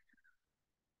to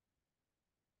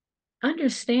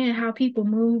understand how people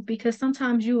move because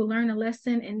sometimes you will learn a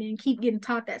lesson and then keep getting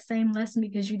taught that same lesson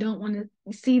because you don't want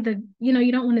to see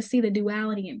you don't want to see the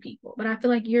duality in people. But I feel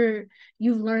like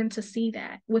you've learned to see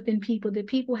that within people, that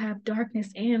people have darkness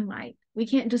and light. We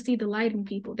can't just see the light in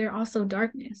people. They're also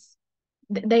darkness.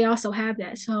 They also have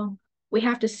that. So we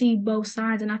have to see both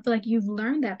sides. And I feel like you've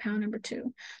learned that, pound number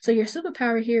 2. So your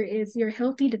superpower here is your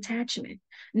healthy detachment,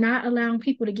 not allowing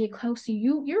people to get close to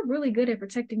you. You're really good at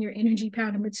protecting your energy,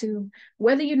 pound number 2.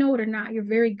 Whether you know it or not, you're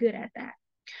very good at that.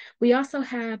 We also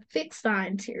have fixed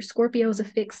signs here. Scorpio is a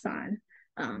fixed sign.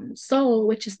 Soul,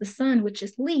 which is the sun, which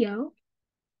is Leo.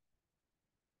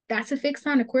 That's a fixed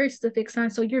sign. Aquarius is a fixed sign.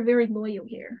 So you're very loyal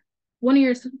here. One of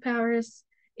your superpowers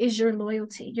is your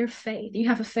loyalty, your faith. You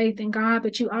have a faith in God,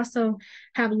 but you also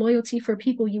have loyalty for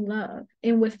people you love.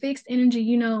 And with fixed energy,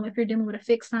 if you're dealing with a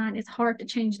fixed sign, it's hard to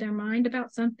change their mind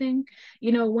about something.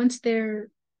 Once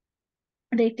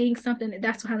they think something,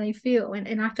 that's how they feel.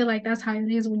 And I feel like that's how it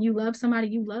is when you love somebody,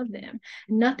 you love them.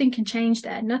 Nothing can change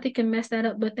that. Nothing can mess that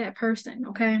up but that person,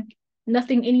 okay?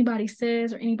 Nothing anybody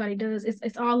says or anybody does.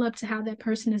 It's all up to how that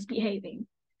person is behaving.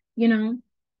 You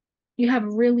have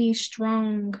really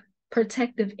strong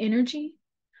protective energy.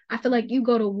 I feel like you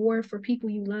go to war for people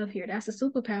you love here. That's a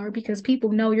superpower because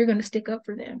people know you're going to stick up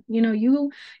for them.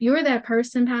 You're that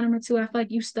person, pound number 2. I feel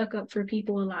like you stuck up for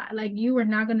people a lot. Like you are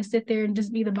not going to sit there and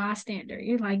just be the bystander.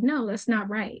 You're like, no, that's not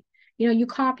right. You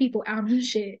call people out on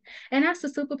shit. And that's a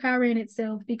superpower in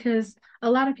itself, because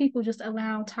a lot of people just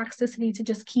allow toxicity to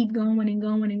just keep going and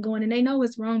going and going. And they know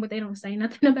it's wrong, but they don't say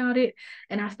nothing about it.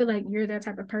 And I feel like you're that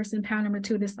type of person, pound number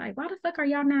two, that's like, why the fuck are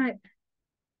y'all not?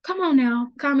 Come on now,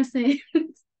 common sense.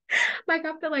 Like,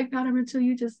 I feel like pound number two,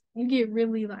 you get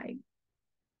really like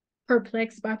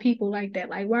perplexed by people like that.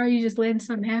 Like, why are you just letting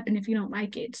something happen if you don't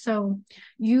like it? So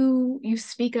you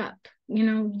speak up,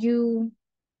 you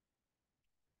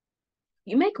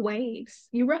make waves,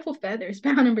 you ruffle feathers.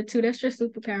 Pound number two, that's your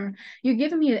superpower. You're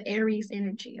giving me an Aries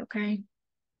energy, okay?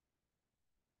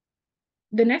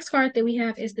 The next card that we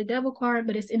have is the Devil card,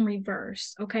 but it's in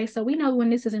reverse, okay? So we know when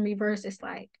this is in reverse, it's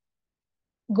like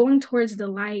going towards the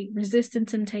light, resisting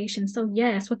temptation. So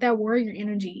yes, with that warrior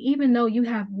energy, even though you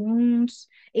have wounds,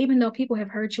 even though people have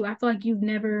hurt you, I feel like you've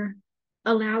never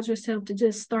allowed yourself to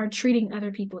just start treating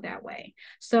other people that way.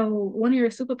 So one of your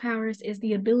superpowers is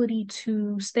the ability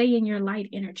to stay in your light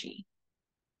energy,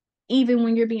 even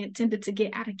when you're being tempted to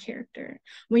get out of character,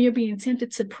 when you're being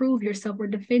tempted to prove yourself or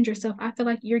defend yourself. I feel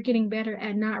like you're getting better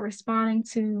at not responding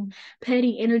to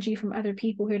petty energy from other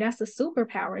people here. That's a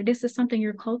superpower. This is something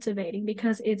you're cultivating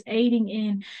because it's aiding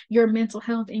in your mental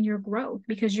health and your growth,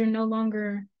 because you're no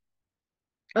longer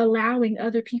allowing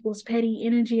other people's petty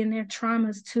energy and their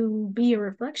traumas to be a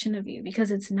reflection of you,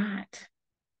 because it's not.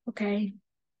 Okay.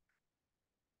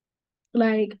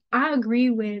 Like, I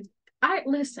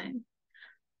listen,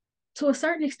 to a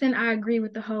certain extent, I agree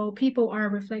with the whole people are a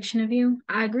reflection of you.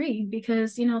 I agree,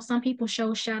 because, some people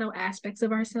show shadow aspects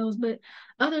of ourselves, but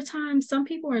other times, some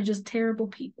people are just terrible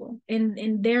people,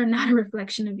 and they're not a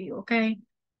reflection of you. Okay.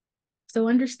 So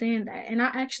understand that. And I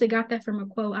actually got that from a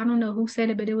quote. I don't know who said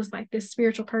it, but it was like this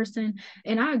spiritual person.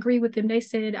 And I agree with them. They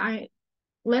said,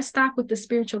 let's stop with the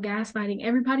spiritual gaslighting.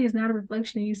 Everybody is not a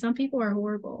reflection of you. Some people are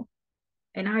horrible.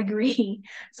 And I agree.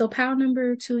 So pile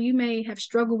number two, you may have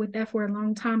struggled with that for a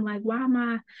long time. Like, why am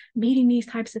I meeting these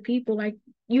types of people? Like,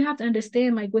 you have to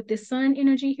understand, like, with this sun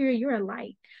energy here, you're a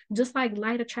light. Just like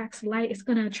light attracts light, it's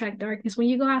going to attract darkness. When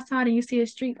you go outside and you see a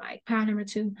street light, pile number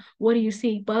two, what do you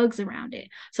see? Bugs around it.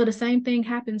 So the same thing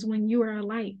happens when you are a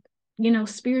light.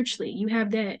 Spiritually, you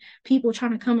have that people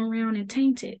trying to come around and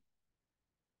taint it.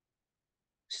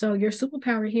 So your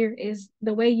superpower here is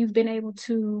the way you've been able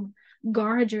to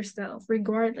guard yourself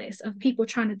regardless of people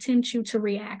trying to tempt you to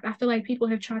react. I feel like people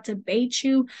have tried to bait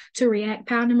you to react,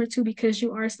 pile number two, because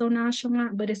you are so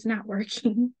nonchalant, but it's not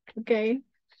working. Okay.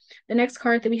 The next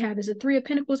card that we have is the Three of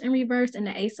Pentacles in reverse and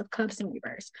the Ace of Cups in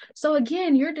reverse. So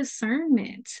again, your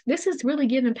discernment. This is really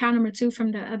giving pile number two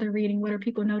from the other reading. What are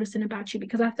people noticing about you?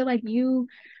 Because I feel like you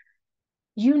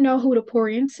know who to pour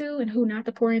into and who not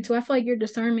to pour into. I feel like your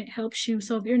discernment helps you.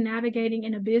 So if you're navigating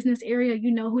in a business area,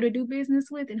 you know who to do business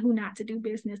with and who not to do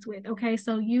business with. Okay.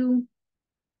 So you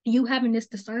having this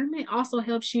discernment also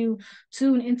helps you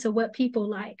tune into what people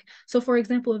like. So for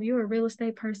example, if you're a real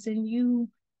estate person, you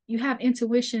have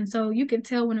intuition, so you can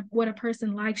tell what a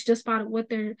person likes just by what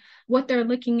they're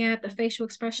looking at, the facial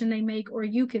expression they make, or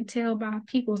you can tell by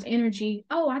people's energy,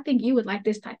 oh, I think you would like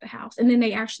this type of house, and then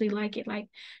they actually like it. Like,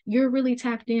 you're really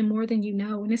tapped in more than you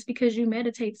know, and it's because you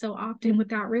meditate so often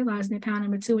without realizing it, pound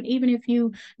number two. And even if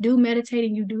you do meditate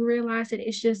and you do realize it,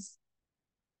 it's just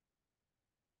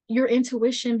your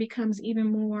intuition becomes even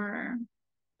more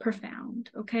profound.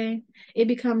 Okay. It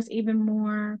becomes even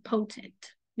more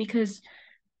potent because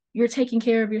you're taking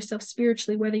care of yourself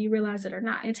spiritually, whether you realize it or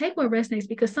not. And take what resonates,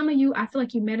 because some of you, I feel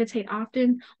like you meditate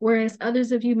often, whereas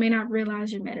others of you may not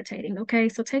realize you're meditating. Okay.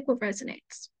 So take what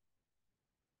resonates.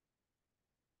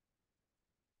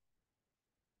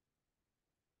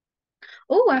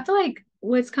 Oh, I feel like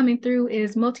what's coming through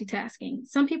is multitasking.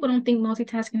 Some people don't think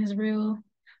multitasking is real,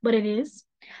 but it is.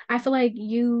 I feel like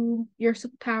your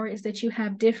superpower is that you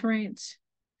have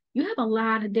a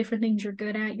lot of different things you're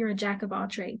good at. You're a jack of all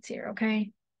trades here,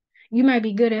 okay? You might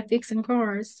be good at fixing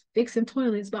cars, fixing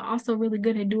toilets, but also really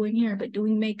good at doing hair, but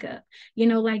doing makeup.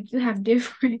 Like, you have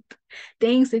different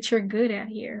things that you're good at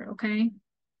here, okay?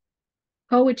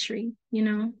 Poetry.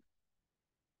 Some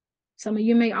of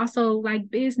you may also like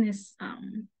business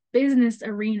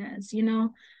arenas.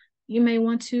 You may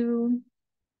want to,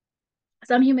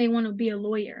 some of you may want to be a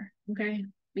lawyer, okay?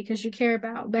 Because you care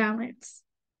about balance,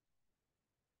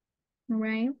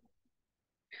 right?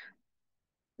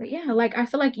 But yeah, like, I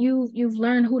feel like you've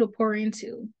learned who to pour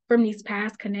into from these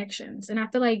past connections, and I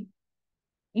feel like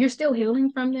you're still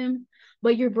healing from them,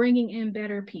 but you're bringing in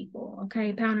better people.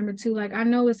 Okay, pound number two, like, I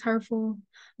know it's hurtful,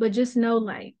 but just know,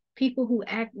 like, people who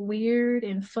act weird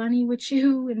and funny with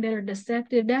you and that are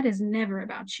deceptive, that is never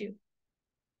about you,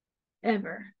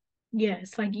 ever.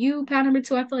 Yes, like you, pound number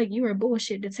two, I feel like you're a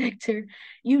bullshit detector.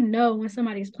 You know when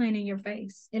somebody's playing in your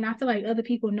face. And I feel like other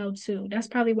people know too. That's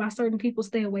probably why certain people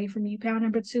stay away from you, pound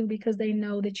number two, because they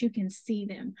know that you can see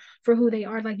them for who they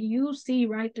are. Like you see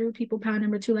right through people, pound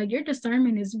number two. Like your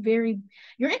discernment is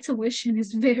your intuition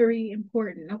is very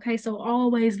important. Okay. So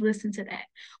always listen to that.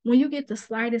 When you get the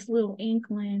slightest little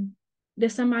inkling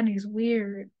that somebody's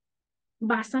weird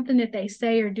by something that they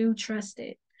say or do, trust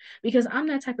it. Because I'm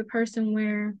that type of person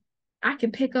where I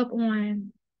can pick up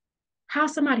on how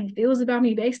somebody feels about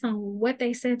me based on what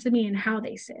they said to me and how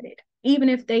they said it. Even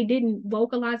if they didn't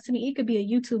vocalize to me, it could be a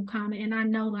YouTube comment, and I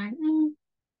know, like,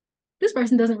 this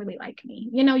person doesn't really like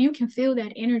me. You know, you can feel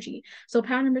that energy. So,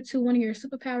 power number two, one of your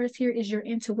superpowers here is your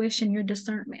intuition, your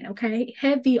discernment. Okay.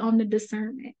 Heavy on the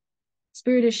discernment.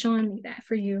 Spirit is showing me that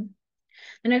for you.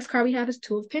 The next card we have is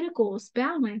Two of Pentacles,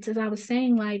 balance. As I was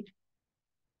saying, like,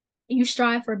 you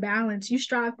strive for balance, you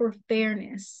strive for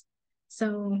fairness.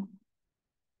 So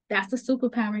that's the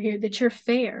superpower here, that you're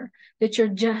fair, that you're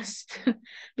just,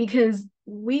 because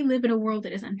we live in a world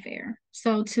that is unfair.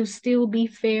 So to still be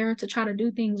fair, to try to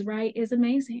do things right is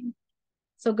amazing.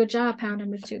 So good job, pound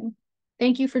number two.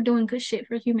 Thank you for doing good shit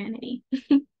for humanity.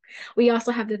 We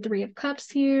also have the Three of Cups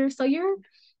here. So you're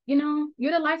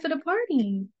the life of the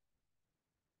party.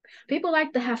 People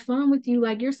like to have fun with you.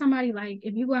 Like you're somebody, like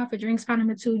if you go out for drinks, pound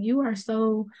number two, you are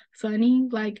so funny.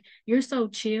 Like you're so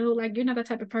chill. Like you're not the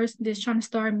type of person that's trying to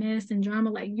start mess and drama.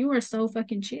 Like you are so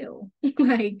fucking chill.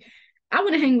 Like I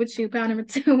want to hang with you, pound number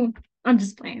two. I'm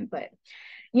just playing, but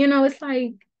it's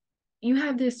like you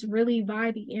have this really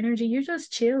vibey energy. You're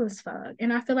just chill as fuck.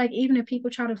 And I feel like even if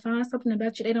people try to find something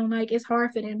about you they don't like, it's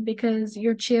hard for them because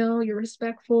you're chill, you're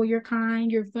respectful, you're kind,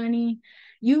 you're funny.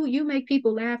 You make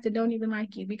people laugh that don't even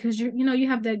like you because you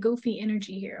have that goofy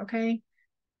energy here, okay?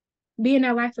 Being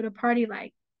that life of the party,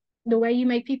 like the way you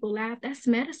make people laugh, that's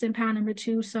medicine, pound number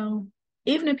two. So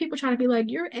even if people try to be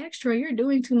like, you're extra, you're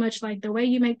doing too much, like the way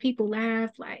you make people laugh,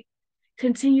 like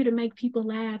continue to make people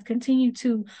laugh, continue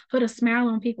to put a smile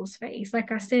on people's face.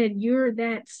 Like I said, you're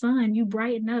that sun, you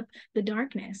brighten up the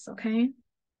darkness, okay?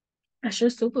 That's your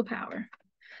superpower.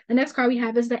 The next card we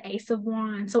have is the Ace of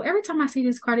Wands. So every time I see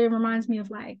this card, it reminds me of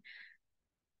like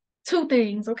two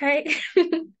things, okay?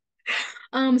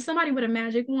 Somebody with a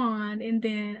magic wand and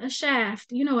then a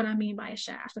shaft. You know what I mean by a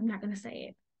shaft. I'm not gonna say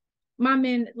it. My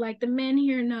men, like the men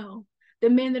here know. The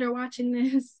men that are watching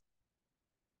this,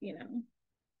 you know,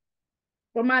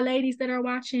 for my ladies that are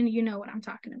watching, you know what I'm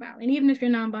talking about. And even if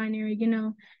you're non-binary, you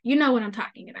know what I'm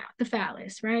talking about, the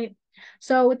phallus, right?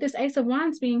 So with this Ace of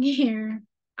Wands being here,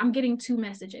 I'm getting two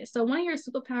messages. So one of your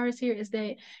superpowers here is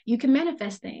that you can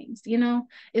manifest things,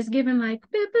 it's given like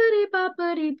bippity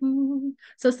boppity boo.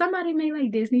 So somebody may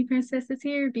like Disney princesses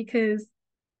here because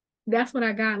that's what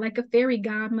I got, like a fairy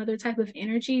godmother type of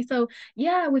energy. So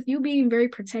yeah, with you being very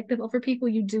protective over people,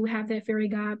 you do have that fairy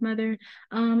godmother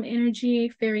energy,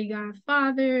 fairy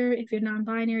godfather. If you're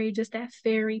non-binary, just that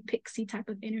fairy pixie type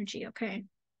of energy, okay?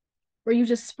 Where you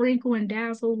just sprinkle and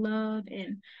dazzle love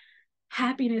and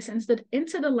happiness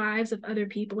into the lives of other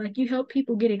people. Like you help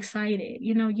people get excited.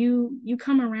 You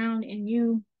come around and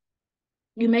you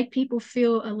make people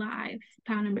feel alive,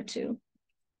 pound number two.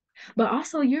 But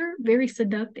also, you're very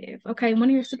seductive. Okay. One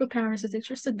of your superpowers is that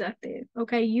you're seductive.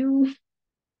 Okay.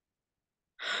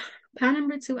 Power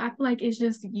number two, I feel like it's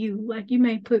just you. Like, you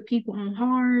may put people on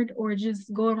hard or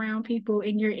just go around people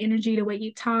in your energy, the way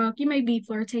you talk. You may be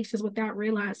flirtatious without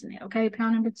realizing it. Okay.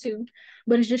 Power number two.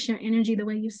 But it's just your energy, the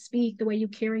way you speak, the way you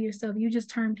carry yourself. You just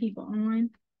turn people on.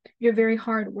 You're very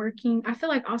hardworking. I feel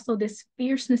like also this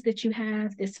fierceness that you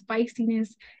have, this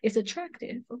feistiness, is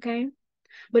attractive. Okay.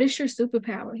 But it's your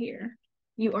superpower here.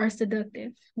 You are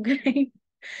seductive. Okay.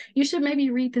 You should maybe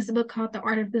read this book called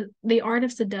The Art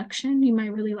of Seduction. You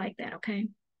might really like that. Okay.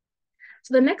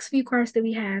 So the next few cards that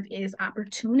we have is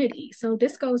opportunity. So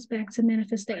this goes back to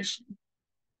manifestation.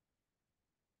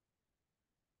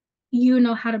 You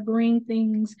know how to bring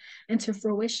things into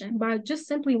fruition by just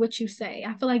simply what you say.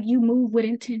 I feel like you move with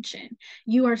intention.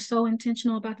 You are so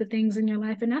intentional about the things in your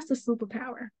life, and that's the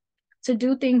superpower, to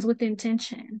do things with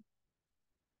intention.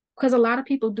 Because a lot of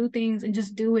people do things and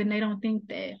just do it and they don't think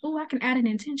that, oh, I can add an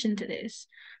intention to this.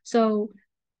 So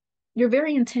you're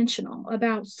very intentional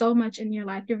about so much in your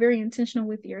life. You're very intentional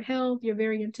with your health. You're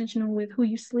very intentional with who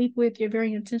you sleep with. You're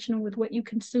very intentional with what you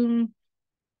consume.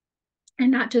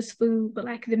 And not just food, but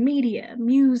like the media,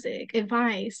 music,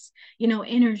 advice,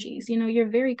 energies. You're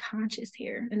very conscious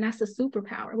here. And that's a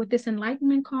superpower. With this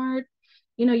enlightenment card,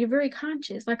 you're very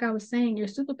conscious. Like I was saying, your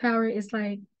superpower is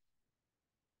like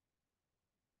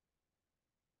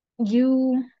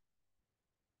you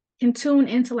can tune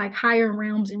into like higher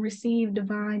realms and receive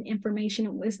divine information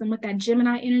and wisdom. With that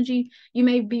Gemini energy, you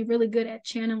may be really good at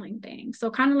channeling things.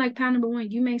 So kind of like power number one,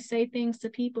 you may say things to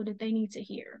people that they need to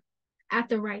hear at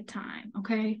the right time.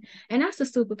 Okay. And that's a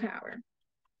superpower.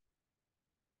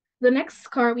 The next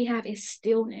card we have is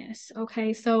stillness.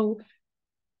 Okay. So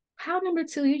power number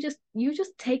two, you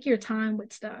just take your time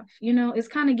with stuff. It's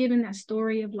kind of giving that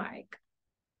story of like,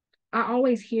 I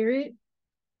always hear it,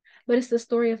 but it's the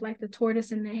story of like the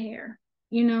tortoise and the hare.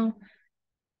 You know,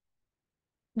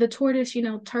 the tortoise,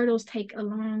 turtles take a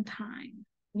long time,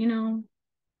 you know,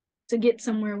 to get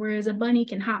somewhere, whereas a bunny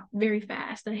can hop very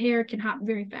fast, a hare can hop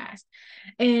very fast.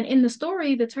 And in the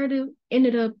story, the turtle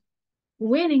ended up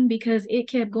winning because it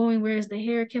kept going, whereas the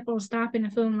hare kept on stopping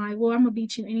and feeling like, well, I'm gonna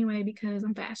beat you anyway because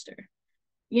I'm faster,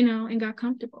 and got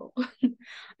comfortable.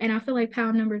 And I feel like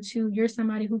power number two, you're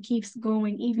somebody who keeps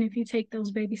going, even if you take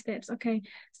those baby steps. Okay.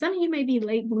 Some of you may be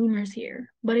late bloomers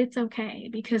here, but it's okay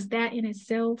because that in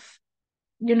itself,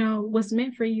 was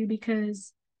meant for you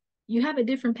because you have a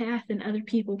different path than other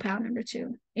people, power number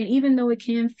two. And even though it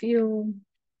can feel,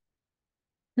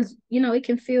 it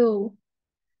can feel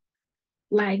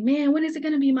like, man, when is it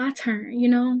going to be my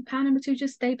turn? Power number two,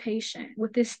 just stay patient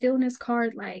with this stillness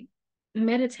card. Like,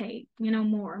 meditate,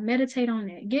 more, meditate on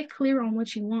it, get clear on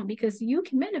what you want because you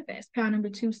can manifest, power number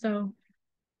two. So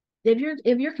if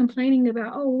you're complaining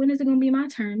about, oh, when is it going to be my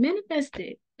turn? Manifest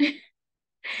it.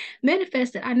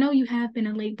 Manifest it. I know you have been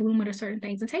a late bloomer to certain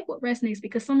things, and take what resonates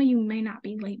because some of you may not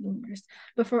be late bloomers.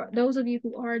 But for those of you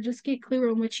who are, just get clear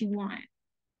on what you want.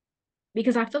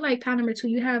 Because I feel like power number two,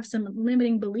 you have some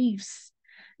limiting beliefs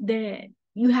that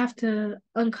you have to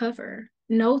uncover.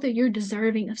 Know that you're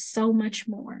deserving of so much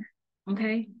more.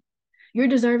 Okay. You're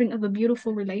deserving of a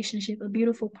beautiful relationship, a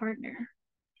beautiful partner.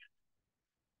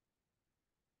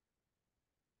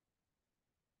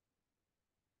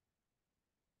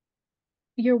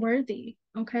 You're worthy.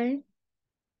 Okay.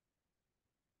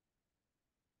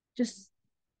 Just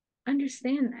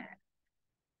understand that.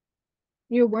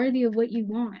 You're worthy of what you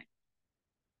want.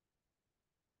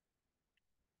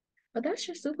 But that's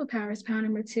your superpowers, power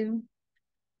number two.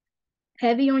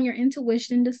 Heavy on your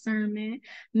intuition, discernment,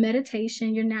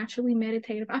 meditation. You're naturally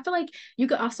meditative. I feel like you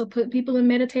could also put people in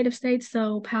meditative states.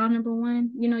 So power number one,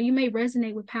 you may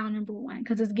resonate with power number one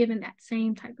because it's given that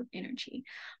same type of energy.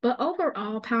 But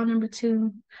overall, power number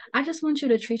two, I just want you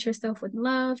to treat yourself with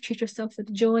love, treat yourself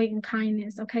with joy and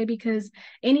kindness, okay? Because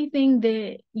anything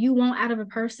that you want out of a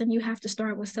person, you have to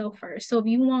start with self first. So if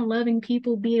you want loving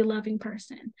people, be a loving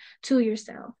person to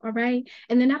yourself, all right?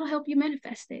 And then that'll help you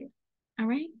manifest it, all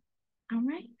right? All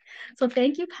right. So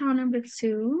thank you, power number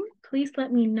two. Please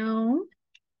let me know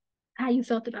how you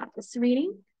felt about this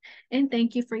reading. And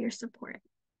thank you for your support.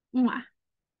 Mwah.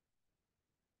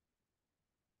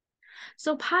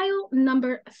 So pile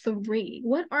number three,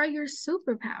 what are your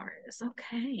superpowers?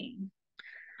 Okay.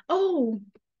 Oh,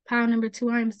 pile number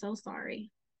two, I'm so sorry.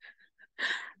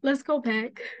 Let's go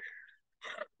back.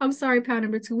 I'm sorry, pile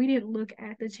number two. We didn't look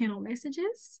at the channel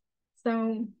messages.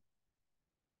 So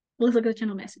let's look at the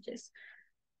channel messages.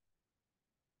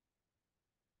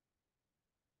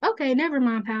 Okay, never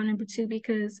mind pile number two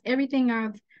because everything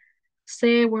I've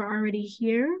said we're already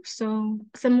here. So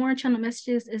some more channel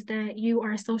messages is that you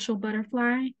are a social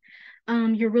butterfly.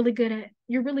 You're really good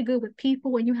with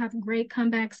people and you have great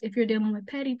comebacks if you're dealing with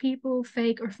petty people,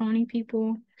 fake or phony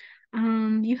people.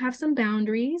 You have some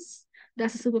boundaries.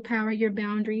 That's a superpower, your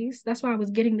boundaries. That's why I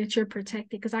was getting that you're protected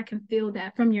because I can feel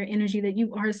that from your energy that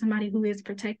you are somebody who is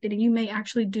protected and you may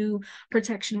actually do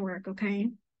protection work, okay?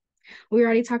 We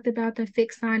already talked about the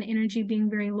fixed sign energy being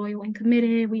very loyal and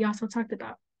committed. We also talked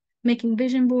about making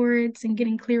vision boards and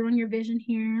getting clear on your vision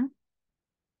here.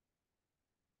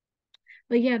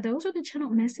 But yeah, those are the channel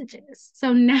messages.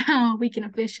 So now we can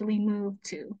officially move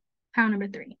to pile number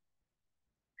three.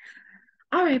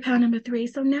 All right, pile number three.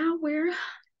 So now we're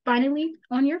finally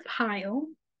on your pile.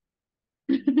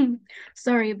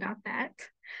 Sorry about that.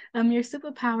 Your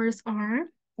superpowers are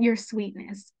your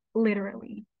sweetness,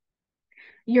 literally.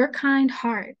 Your kind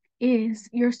heart is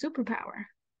your superpower.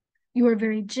 You are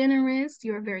very generous,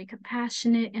 you are very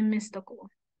compassionate and mystical.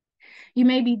 You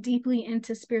may be deeply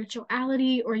into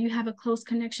spirituality or you have a close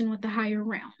connection with the higher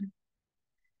realm.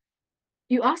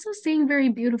 You also sing very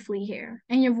beautifully here,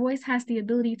 and your voice has the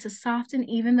ability to soften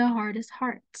even the hardest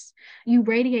hearts. You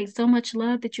radiate so much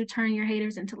love that you turn your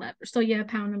haters into lovers. So yeah,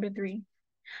 pound number three.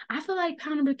 I feel like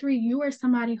pound number three, you are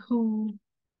somebody who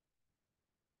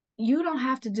you don't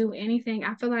have to do anything.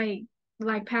 I feel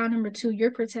like pound number two,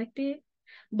 you're protected,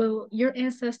 but your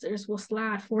ancestors will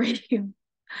slide for you.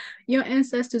 Your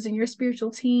ancestors and your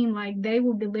spiritual team, like they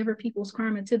will deliver people's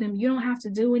karma to them. You don't have to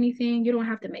do anything. You don't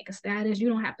have to make a status. You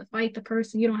don't have to fight the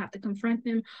person. You don't have to confront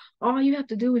them. All you have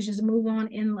to do is just move on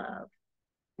in love.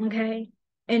 Okay.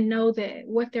 And know that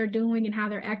what they're doing and how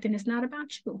they're acting is not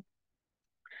about you.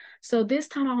 So this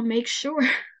time I'll make sure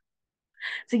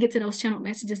to get to those channel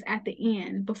messages at the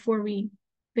end before we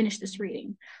finish this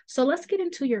reading. So let's get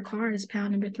into your cards, pile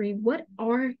number 3. What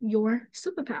are your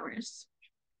superpowers?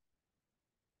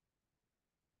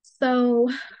 So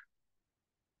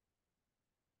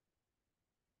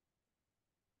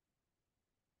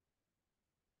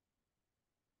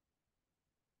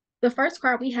the first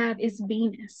card we have is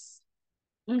Venus.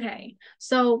 Okay,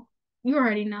 so you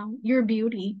already know your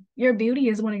beauty. Your beauty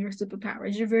is one of your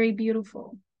superpowers. You're very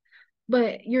beautiful,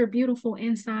 but you're beautiful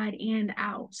inside and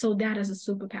out. So that is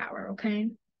a superpower, okay?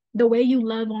 The way you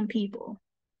love on people.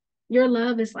 Your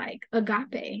love is like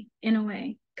agape in a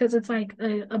way, because it's like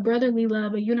a brotherly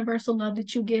love, a universal love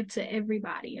that you give to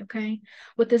everybody, okay?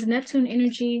 With this Neptune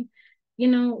energy,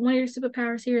 one of your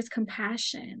superpowers here is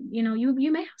compassion.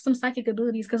 You may have some psychic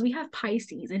abilities because we have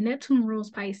Pisces and Neptune rules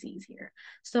Pisces here.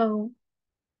 So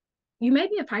you may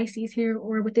be a Pisces here,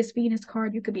 or with this Venus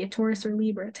card, you could be a Taurus or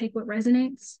Libra. Take what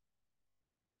resonates.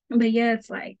 But yeah, it's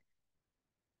like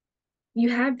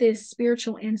you have this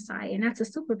spiritual insight, and that's a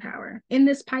superpower. In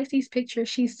this Pisces picture,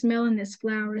 she's smelling this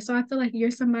flower. So I feel like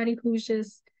you're somebody who's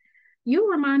just,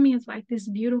 you remind me of like this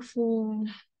beautiful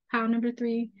pile number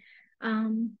 3.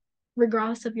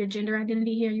 Regardless of your gender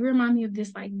identity here, you remind me of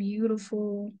this like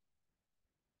beautiful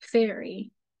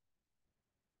fairy,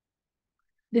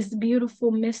 this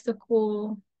beautiful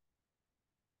mystical,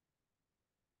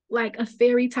 like a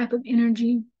fairy type of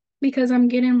energy, because I'm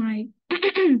getting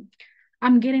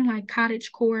like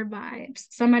cottage core vibes.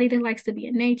 Somebody that likes to be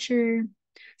in nature,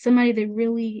 somebody that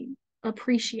really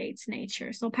appreciates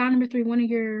nature. So pile number 3, one of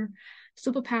your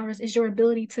superpowers is your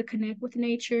ability to connect with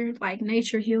nature. Like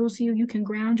nature heals you. You can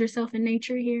ground yourself in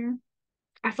nature here.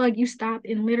 I feel like you stop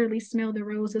and literally smell the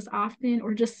roses often,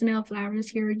 or just smell flowers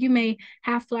here. You may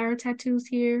have flower tattoos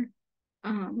here,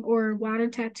 or water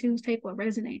tattoos. Take what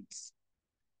resonates.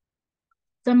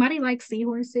 Somebody likes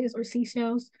seahorses or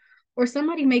seashells, or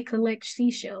somebody may collect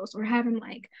seashells or have them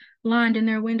like lined in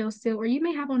their windowsill, or you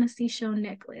may have on a seashell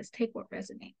necklace. Take what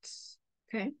resonates.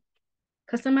 Okay.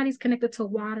 Because somebody's connected to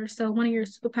water. So one of your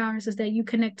superpowers is that you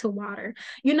connect to water.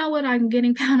 You know what I'm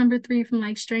getting pile number 3 from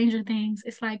like Stranger Things?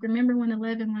 It's like, remember when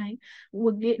Eleven like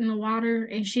would get in the water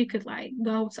and she could like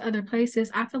go to other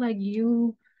places? I feel like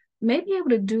you may be able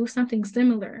to do something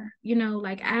similar,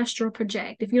 like astral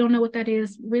project. If you don't know what that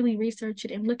is, really research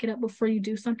it and look it up before you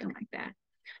do something like that.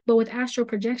 But with astral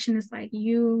projection, it's like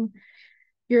your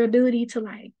ability to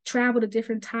like travel to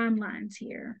different timelines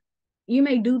here. You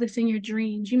may do this in your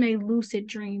dreams. You may lucid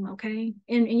dream, okay?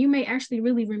 And you may actually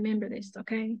really remember this,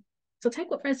 okay? So take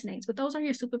what resonates, but those are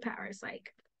your superpowers.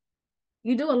 Like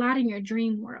you do a lot in your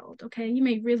dream world, okay? You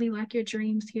may really like your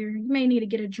dreams here. You may need to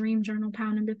get a dream journal,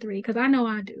 pile number 3, because I know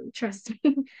I do, trust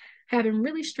me. Having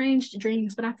really strange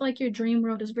dreams, but I feel like your dream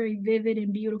world is very vivid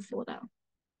and beautiful though.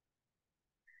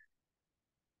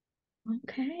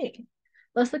 Okay.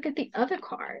 Let's look at the other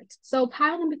cards. So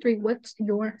pile number 3, what's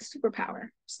your superpower?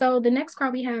 So the next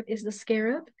card we have is the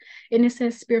scarab, and it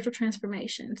says spiritual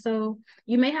transformation. So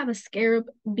you may have a scarab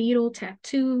beetle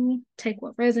tattoo. Take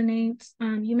what resonates.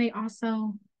 You may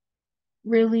also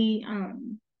really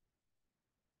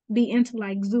be into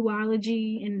like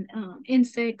zoology and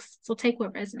insects. So take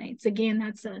what resonates. Again,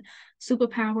 that's a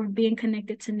superpower of being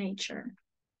connected to nature.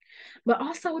 But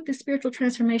also with the spiritual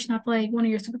transformation, I feel like one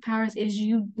of your superpowers is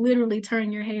you literally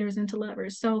turn your haters into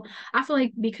lovers. So I feel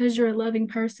like because you're a loving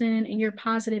person and you're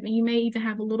positive, and you may even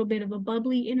have a little bit of a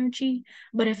bubbly energy,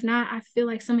 but if not, I feel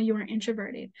like some of you are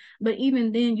introverted. But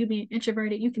even then, you being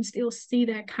introverted, you can still see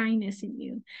that kindness in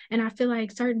you. And I feel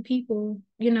like certain people,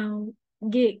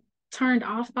 get turned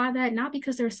off by that, not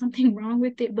because there's something wrong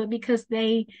with it, but because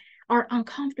they are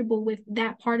uncomfortable with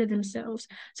that part of themselves.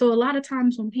 So a lot of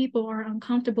times when people are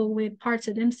uncomfortable with parts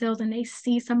of themselves and they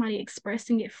see somebody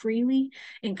expressing it freely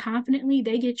and confidently,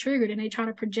 they get triggered and they try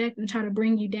to project and try to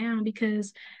bring you down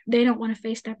because they don't want to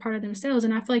face that part of themselves.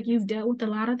 And I feel like you've dealt with a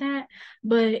lot of that,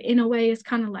 but in a way it's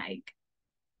kind of like,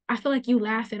 I feel like you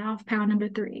laugh it off, pile number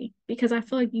 3, because I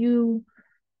feel like you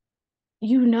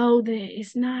know that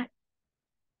it's not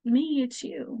me, it's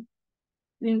you.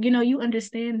 And you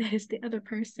understand that it's the other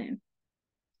person.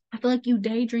 I feel like you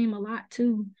daydream a lot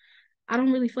too. I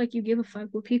don't really feel like you give a fuck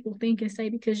what people think and say,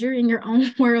 because you're in your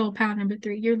own world, pile number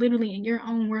 3. You're literally in your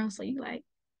own world. So you like,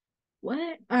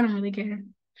 what? I don't really care.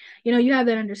 You have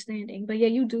that understanding. But yeah,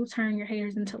 you do turn your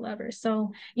haters into lovers.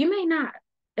 So you may not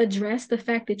address the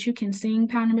fact that you can sing,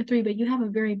 power number 3, but you have a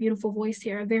very beautiful voice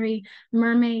here, a very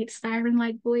mermaid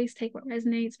siren-like voice. Take what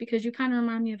resonates, because you kind of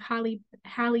remind me of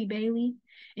Halle Bailey,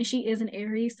 and she is an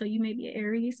Aries, so you may be an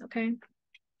Aries, okay?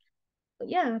 But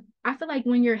yeah, I feel like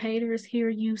when your haters hear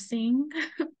you sing,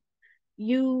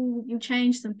 you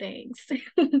change some things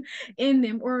in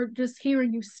them, or just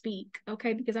hearing you speak,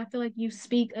 okay? Because I feel like you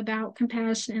speak about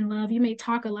compassion and love. You may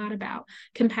talk a lot about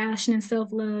compassion and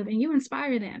self-love, and you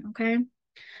inspire them, okay?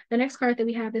 The next card that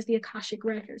we have is the Akashic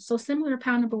Records. So similar to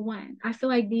pile number 1, I feel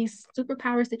like these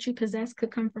superpowers that you possess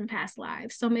could come from past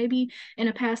lives. So maybe in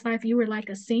a past life, you were like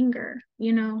a singer,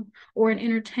 you know, or an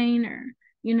entertainer,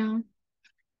 you know,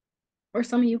 or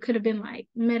some of you could have been like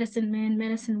medicine men,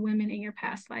 medicine women in your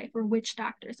past life, or witch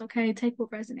doctors, okay? Take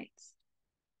what resonates.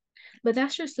 But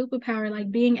that's your superpower,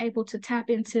 like being able to tap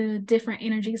into different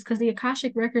energies, because the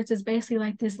Akashic Records is basically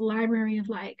like this library of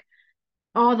like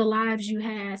all the lives you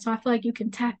had. So I feel like you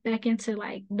can tap back into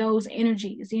like those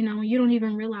energies, you know, you don't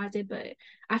even realize it, but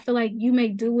I feel like you may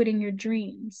do it in your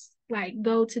dreams, like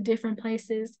go to different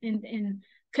places and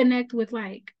connect with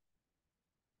like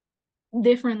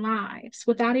different lives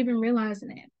without even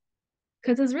realizing it.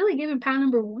 Because it's really giving pile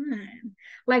number 1,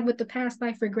 like with the past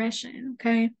life regression,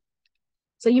 okay?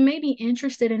 So you may be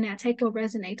interested in that, take what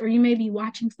resonates, or you may be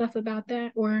watching stuff about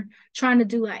that, or trying to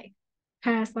do like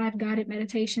past life guided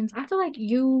meditations. I feel like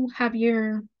you have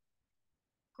your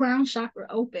crown chakra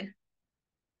open.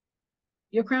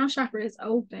 Your crown chakra is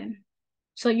open.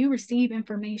 So you receive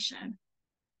information.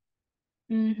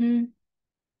 Mm-hmm.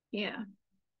 Yeah.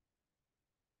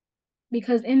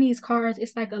 Because in these cards,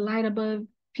 it's like a light above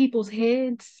people's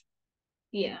heads.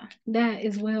 Yeah, that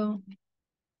as well.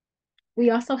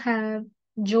 We also have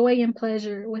joy and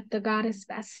pleasure with the goddess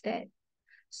Bastet.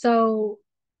 So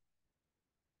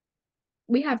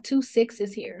we have 2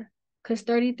 6s here, because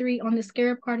 33 on the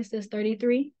scarab card, it says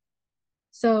 33.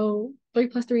 So 3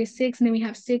 plus 3 is 6, and then we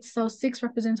have 6. So 6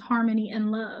 represents harmony and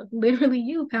love. Literally,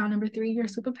 you, pile number 3, your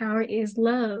superpower is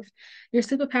love. Your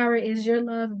superpower is your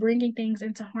love bringing things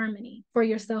into harmony for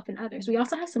yourself and others. We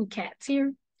also have some cats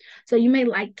here. So you may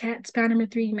like cats, pile number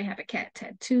 3. You may have a cat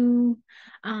tattoo.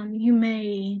 You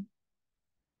may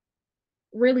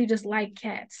really just like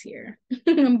cats here.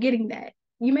 I'm getting that.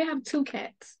 You may have 2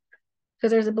 cats,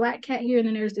 because there's a black cat here, and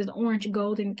then there's this orange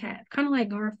golden cat, kind of like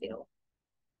Garfield.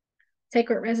 Take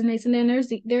what resonates. And then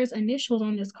there's initials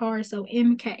on this card. So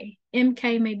MK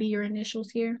may be your initials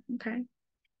here. Okay.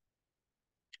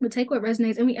 But take what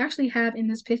resonates. And we actually have in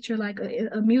this picture like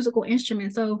a musical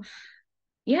instrument. So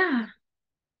yeah,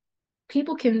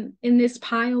 people can in this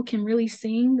pile can really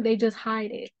sing. They just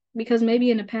hide it, because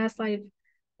maybe in the past life,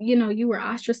 you know, you were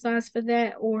ostracized for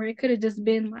that, or it could have just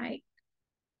been like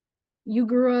you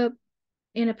grew up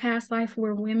in a past life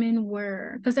where women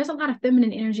were, because there's a lot of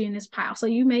feminine energy in this pile. So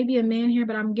you may be a man here,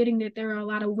 but I'm getting that there are a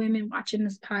lot of women watching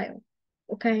this pile.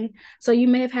 Okay. So you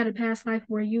may have had a past life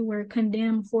where you were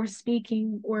condemned for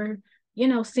speaking, or, you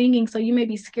know, singing. So you may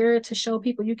be scared to show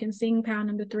people you can sing, pile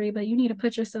number 3, but you need to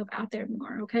put yourself out there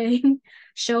more. Okay.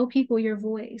 Show people your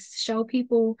voice, show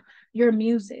people your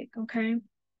music. Okay.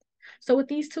 So with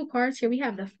these 2 cards here, we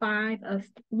have the 5 of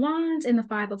Wands and the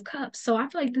 5 of Cups. So I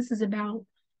feel like this is about,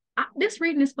 this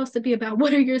reading is supposed to be about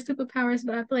what are your superpowers,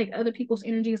 but I feel like other people's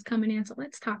energy is coming in. So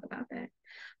let's talk about that.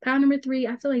 Pile number 3,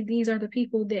 I feel like these are the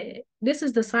people that, this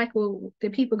is the cycle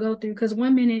that people go through, because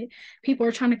 1 minute people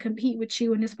are trying to compete with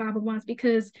you in this 5 of Wands,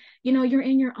 because, you know, you're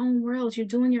in your own world, you're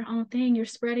doing your own thing, you're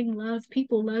spreading love,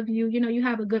 people love you, you know, you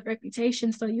have a good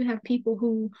reputation. So you have people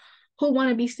who want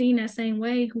to be seen that same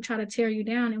way, who try to tear you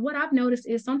down. And what I've noticed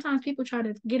is sometimes people try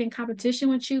to get in competition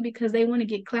with you because they want to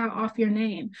get clout off your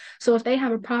name. So if they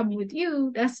have a problem with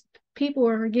you, that's, people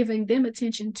are giving them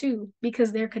attention too,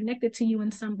 because they're connected to you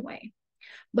in some way.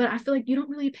 But I feel like you don't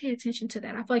really pay attention to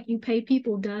that. I feel like you pay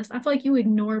people dust. I feel like you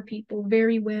ignore people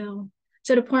very well,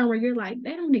 to the point where you're like,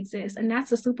 they don't exist. And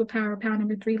that's a superpower, pile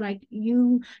number 3. Like,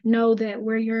 you know that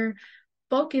where your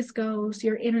focus goes,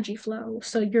 your energy flows.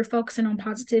 So you're focusing on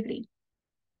positivity.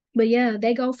 But yeah,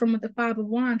 they go from with the 5 of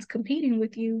Wands competing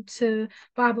with you to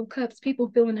 5 of Cups, people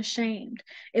feeling ashamed.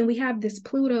 And we have this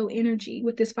Pluto energy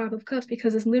with this 5 of Cups,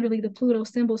 because it's literally the Pluto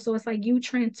symbol. So it's like you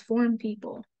transform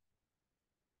people.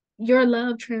 Your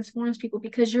love transforms people,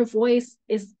 because your voice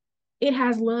is, it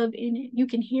has love in it. You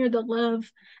can hear the love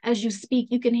as you speak.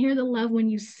 You can hear the love when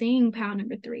you sing, pile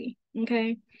number 3.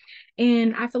 Okay.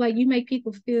 And I feel like you make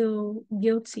people feel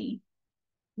guilty.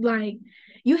 Like,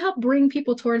 you help bring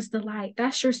people towards the light.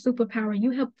 That's your superpower. You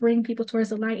help bring people towards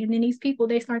the light. And then these people,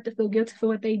 they start to feel guilty for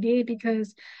what they did,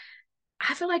 because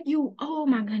I feel like you, oh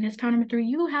my goodness, pile number 3,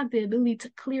 you have the ability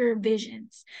to clear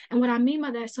visions. And what I mean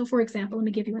by that, so for example, let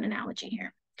me give you an analogy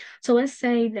here. So let's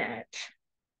say that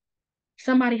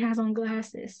somebody has on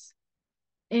glasses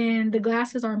and the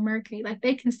glasses are murky. Like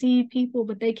they can see people,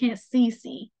 but they can't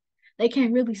see. They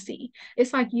can't really see.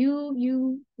 It's like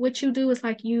what you do is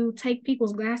like you take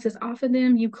people's glasses off of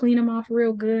them, you clean them off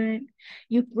real good.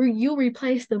 You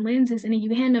replace the lenses and then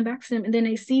you hand them back to them and then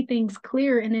they see things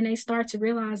clear and then they start to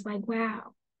realize like,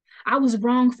 wow, I was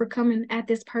wrong for coming at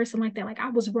this person like that. Like I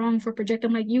was wrong for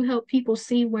projecting. Like you help people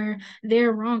see where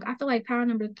they're wrong. I feel like power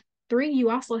number three, you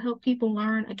also help people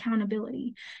learn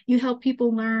accountability. You help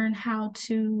people learn how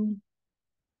to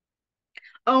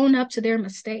own up to their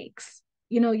mistakes.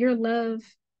 Your love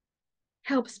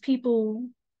helps people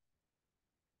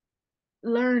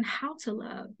learn how to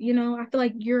love. I feel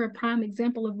like you're a prime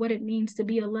example of what it means to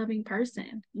be a loving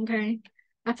person. Okay.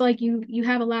 I feel like you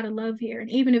have a lot of love here. And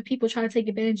even if people try to take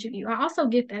advantage of you, I also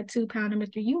get that too, power number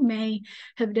three. You may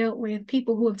have dealt with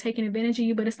people who have taken advantage of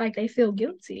you, but it's like they feel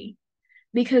guilty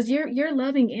because your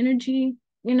loving energy,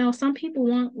 some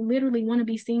people literally want to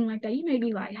be seen like that. You may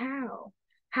be like,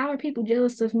 how are people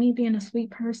jealous of me being a sweet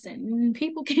person?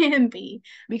 People can be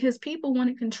because people want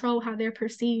to control how they're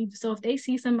perceived. So if they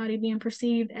see somebody being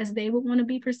perceived as they would want to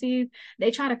be perceived, they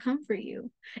try to comfort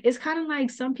you. It's kind of like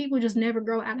some people just never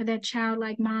grow out of that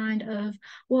childlike mind of,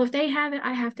 well, if they have it,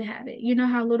 I have to have it. You know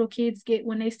how little kids get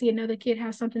when they see another kid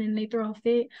have something and they throw a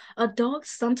fit?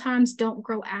 Adults sometimes don't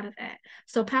grow out of that.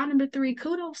 So pound number three,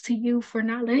 kudos to you for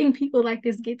not letting people like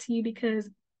this get to you because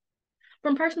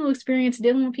from personal experience,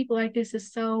 dealing with people like this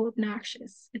is so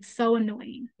obnoxious. It's so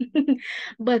annoying.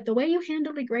 But the way you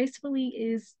handle it gracefully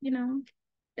is,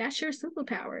 that's your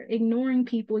superpower. Ignoring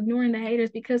people, ignoring the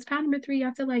haters, because pound number three, I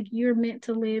feel like you're meant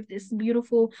to live this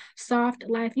beautiful, soft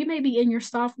life. You may be in your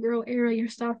soft girl era, your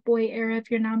soft boy era. If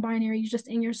you're non-binary, you're just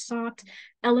in your soft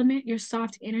element, your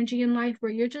soft energy in life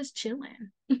where you're just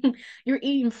chilling. You're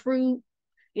eating fruit,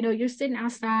 you're sitting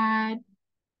outside,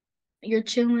 you're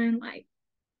chilling, like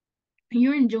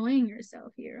you're enjoying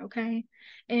yourself here, okay?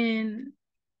 And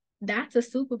that's a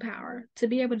superpower to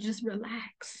be able to just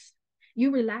relax.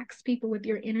 You relax people with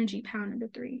your energy, pound number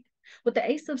three. With the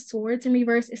Ace of Swords in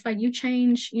reverse, it's like you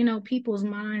change, people's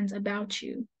minds about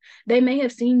you. They may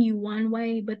have seen you one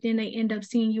way, but then they end up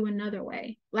seeing you another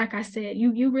way. Like I said,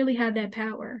 you really have that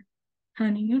power,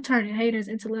 honey. You turning haters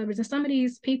into lovers. And some of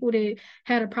these people that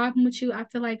had a problem with you, I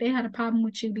feel like they had a problem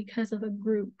with you because of a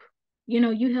group.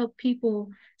 You help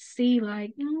people see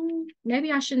like,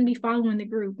 maybe I shouldn't be following the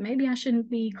group. Maybe I shouldn't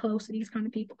be close to these kind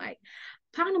of people. Like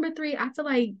power number three, I feel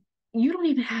like you don't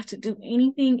even have to do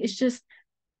anything. It's just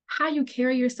how you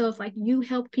carry yourself. Like you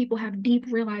help people have deep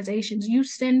realizations. You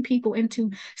send people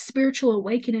into spiritual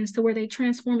awakenings to where they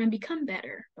transform and become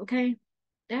better. Okay.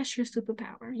 That's your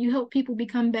superpower. You help people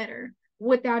become better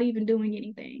without even doing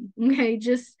anything. Okay.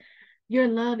 Just your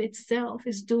love itself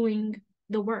is doing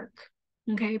the work.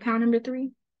 Okay. Pound number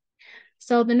three.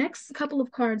 So the next couple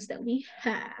of cards that we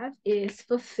have is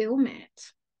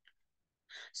fulfillment.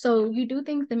 So you do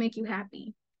things that make you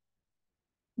happy.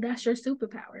 That's your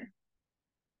superpower.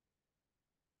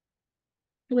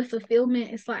 With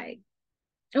fulfillment, it's like,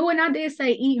 oh, and I did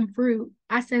say eating fruit.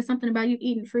 I said something about you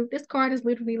eating fruit. This card is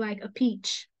literally like a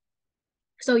peach.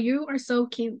 So you are so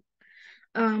cute.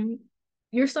 Um,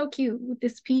 you're so cute with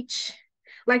this peach,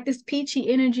 like this peachy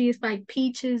energy. It's like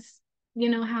peaches. You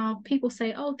know how people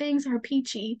say, oh, things are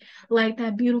peachy, like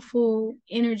that beautiful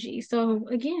energy. So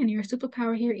again, your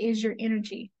superpower here is your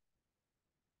energy,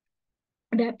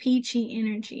 that peachy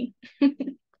energy.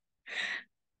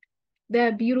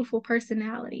 That beautiful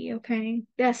personality, okay?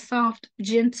 That soft,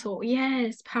 gentle.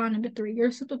 Yes, power number three. Your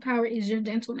superpower is your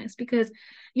gentleness because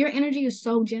your energy is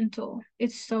so gentle.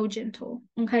 It's so gentle,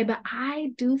 okay? But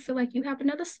I do feel like you have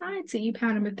another side to you,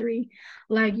 power number three.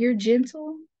 Like you're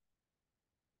gentle,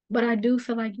 but I do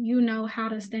feel like you know how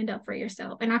to stand up for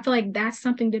yourself. And I feel like that's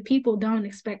something that people don't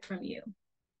expect from you.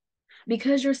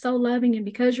 Because you're so loving and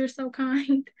because you're so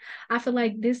kind, I feel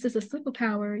like this is a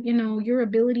superpower, your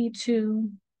ability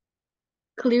to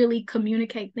clearly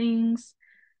communicate things,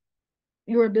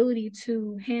 your ability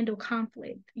to handle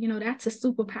conflict, that's a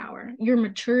superpower. Your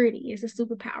maturity is a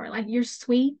superpower. Like you're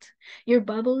sweet, you're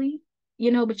bubbly,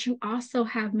 but you also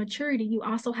have maturity. You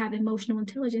also have emotional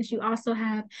intelligence. You also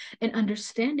have an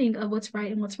understanding of what's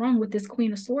right and what's wrong. With this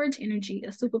Queen of Swords energy,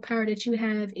 a superpower that you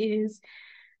have is,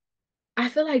 I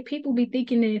feel like people be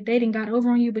thinking that if they didn't got over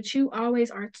on you, but you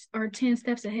always are 10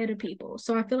 steps ahead of people.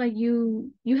 So I feel like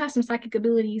you have some psychic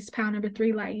abilities, pound number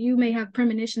three. Like you may have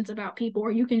premonitions about people, or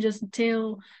you can just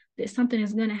tell that something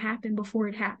is going to happen before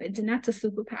it happens. And that's a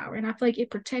superpower. And I feel like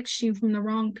it protects you from the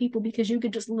wrong people because you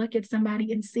could just look at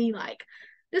somebody and see like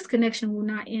this connection will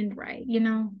not end right.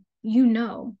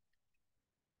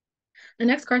 The The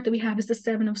next card that we have is the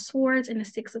Seven of Swords and the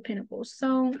Six of Pentacles.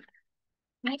 So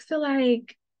I feel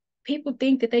like people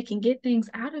think that they can get things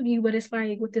out of you, but it's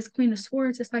like with this Queen of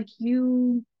Swords, it's like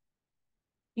you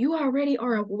already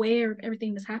are aware of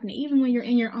everything that's happening, even when you're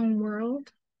in your own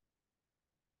world.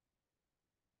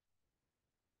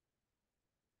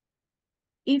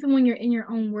 Even when you're in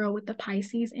your own world with the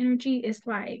Pisces energy, it's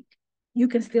like you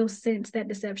can still sense that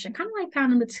deception, kind of like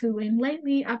pound number 2. And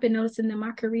lately, I've been noticing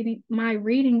that my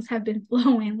readings have been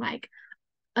flowing like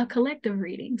a collective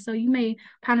reading. So you may,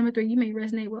 pound number 3, you may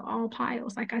resonate with all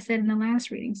piles, like I said in the last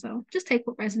reading. So just take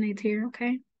what resonates here,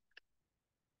 okay?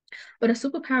 But a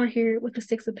superpower here with the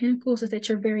Six of Pentacles is that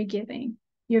you're very giving.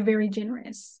 You're very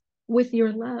generous with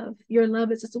your love. Your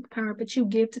love is a superpower, but you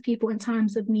give to people in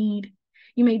times of need.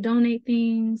 You may donate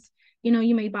things,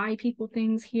 you may buy people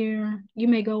things here. You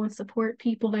may go and support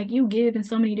people. Like, you give in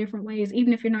so many different ways.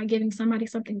 Even if you're not giving somebody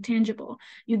something tangible,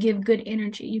 you give good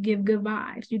energy, you give good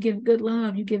vibes, you give good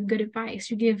love, you give good advice,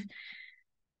 you give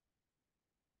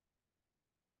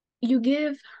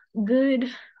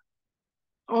good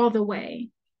all the way.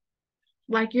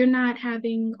 Like, you're not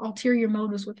having ulterior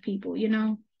motives with people,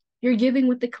 You're giving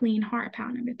with the clean heart,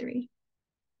 pound number 3.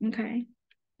 Okay.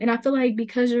 And I feel like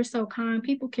because you're so kind,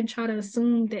 people can try to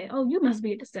assume that, oh, you must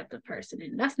be a deceptive person.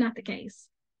 And that's not the case.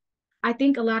 I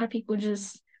think a lot of people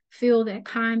just feel that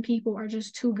kind people are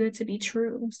just too good to be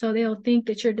true. So they'll think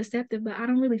that you're deceptive, but I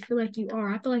don't really feel like you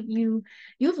are. I feel like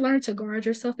you've learned to guard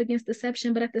yourself against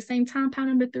deception, but at the same time, pound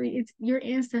number 3, it's your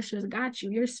ancestors got you.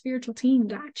 Your spiritual team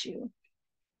got you.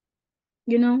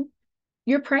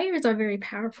 Your prayers are very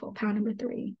powerful, pound number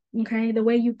 3. Okay. The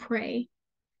way you pray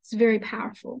is very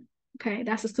powerful. Okay.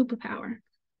 That's a superpower.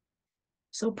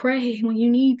 So pray when you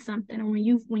need something, or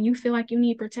when you feel like you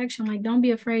need protection. Like, don't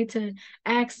be afraid to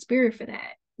ask spirit for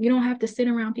that. You don't have to sit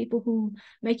around people who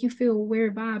make you feel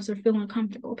weird vibes or feel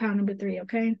uncomfortable, pound number 3.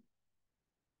 Okay.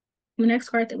 The next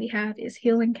card that we have is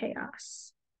Healing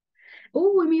Chaos.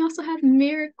 Oh, and we also have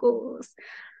Miracles.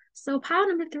 So pile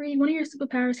number 3, one of your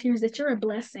superpowers here is that you're a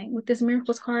blessing. With this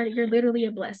Miracles card, you're literally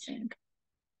a blessing.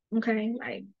 Okay,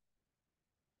 like,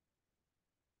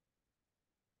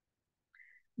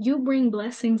 you bring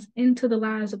blessings into the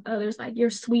lives of others, like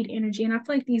your sweet energy. And I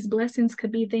feel like these blessings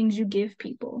could be things you give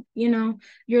people.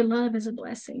 Your love is a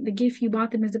blessing. The gift you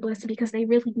bought them is a blessing because they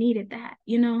really needed that.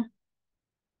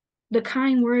 The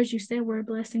kind words you said were a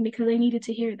blessing because they needed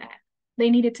to hear that. They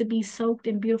needed to be soaked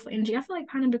in beautiful energy. I feel like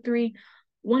pile number 3,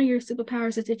 one of your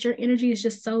superpowers is that your energy is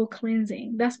just so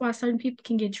cleansing. That's why certain people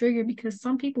can get triggered, because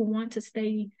some people want to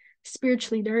stay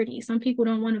spiritually dirty. Some people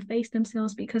don't want to face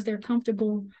themselves because they're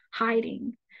comfortable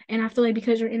hiding. And I feel like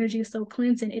because your energy is so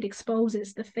cleansing, it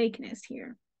exposes the fakeness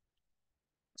here.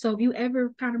 So if you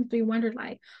ever kind of wondered,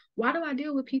 like, why do I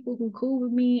deal with people who cool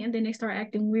with me and then they start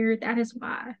acting weird? That is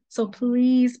why. So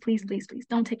please, please, please, please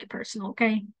don't take it personal,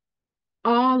 okay?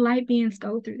 All light beings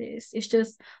go through this. It's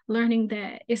just learning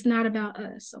that it's not about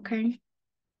us, okay?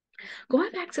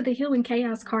 Going back to the Healing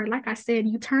Chaos card, like I said,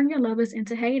 you turn your lovers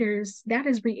into haters. That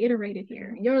is reiterated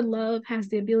here. Your love has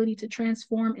the ability to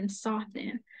transform and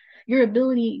soften. Your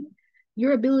ability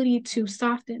to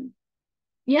soften.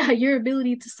 Yeah, your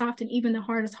ability to soften even the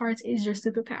hardest hearts is your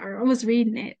superpower. I was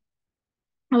reading it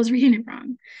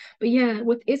wrong. But yeah,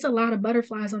 it's a lot of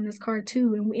butterflies on this card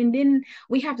too. And then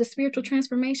we have the spiritual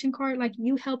transformation card. Like,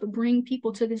 you help bring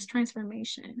people to this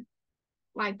transformation.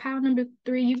 Like pile number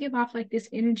 3, you give off like this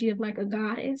energy of like a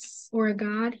goddess or a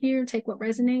god here. Take what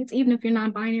resonates. Even if you're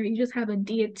non-binary, you just have a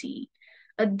deity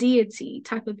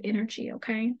type of energy,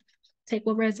 okay? Take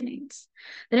what resonates.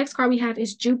 The next card we have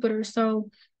is Jupiter. So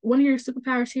one of your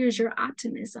superpowers here is your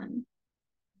optimism.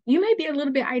 You may be a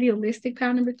little bit idealistic,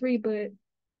 pile number 3, but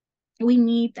we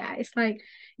need that. It's like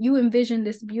you envision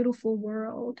this beautiful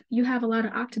world. You have a lot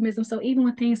of optimism. So even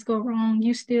when things go wrong,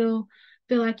 you still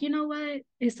feel like, you know what?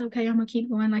 It's okay. I'm going to keep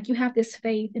going. Like, you have this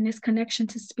faith and this connection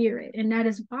to spirit. And that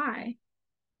is why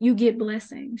you get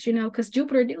blessings, because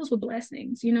Jupiter deals with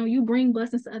blessings. You bring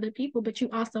blessings to other people, but you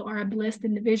also are a blessed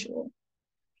individual.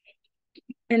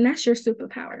 And that's your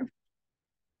superpower.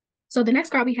 So the next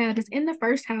card we have is in the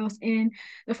first house, and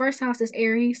the first house is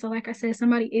Aries. So like I said,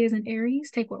 somebody is an Aries.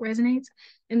 Take what resonates.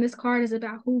 And this card is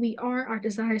about who we are, our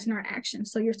desires, and our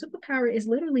actions. So your superpower is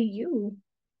literally you.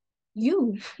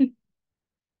 You.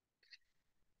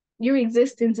 Your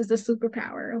existence is a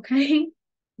superpower, okay?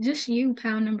 Just you,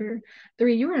 pile number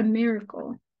 3. You're a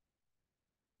miracle.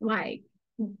 Like,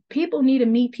 people need to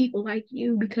meet people like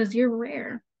you because you're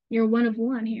rare. You're one of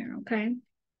one here, okay?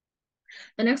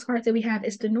 The next card that we have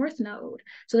is the North Node.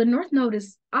 So the North Node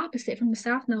is opposite from the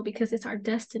South Node because it's our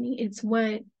destiny. It's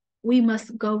what we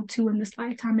must go to in this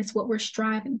lifetime. It's what we're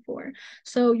striving for.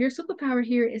 So your superpower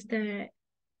here is that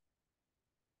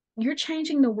you're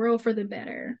changing the world for the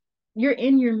better. You're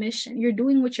in your mission. You're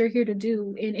doing what you're here to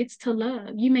do, and it's to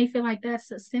love. You may feel like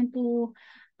that's a simple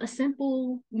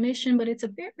mission, but it's a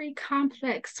very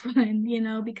complex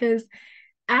one, because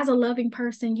as a loving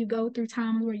person, you go through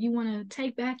times where you want to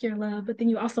take back your love, but then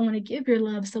you also want to give your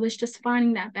love. So it's just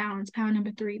finding that balance, pound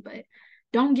number 3. But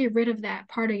don't get rid of that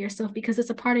part of yourself, because it's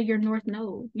a part of your North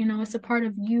Node. It's a part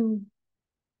of you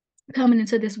coming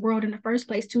into this world in the first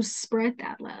place to spread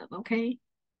that love, okay?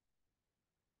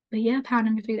 But yeah, pound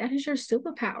number 3, that is your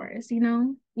superpowers,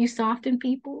 you soften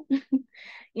people.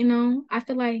 I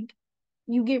feel like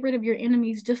you get rid of your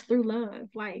enemies just through love.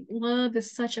 Like, love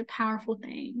is such a powerful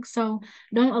thing. So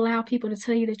don't allow people to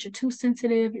tell you that you're too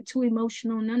sensitive, you're too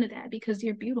emotional, none of that, because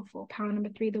you're beautiful. Pound number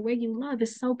 3, the way you love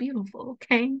is so beautiful,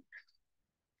 okay?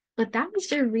 But that was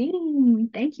your reading.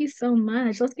 Thank you so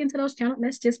much. Let's get into those channel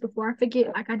messages before I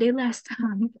forget, like I did last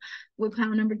time with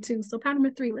pound number 2. So pound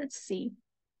number 3, let's see.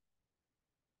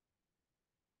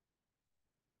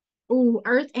 Oh,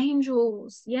 earth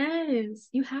angels. Yes,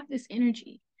 you have this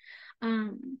energy.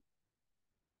 Um,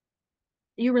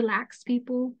 you relax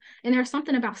people. And there's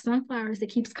something about sunflowers that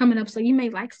keeps coming up. So you may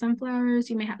like sunflowers,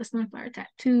 you may have a sunflower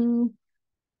tattoo,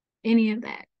 any of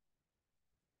that.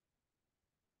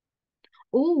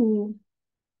 Oh,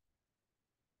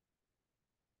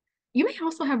 you may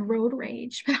also have road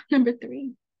rage, number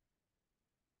 3.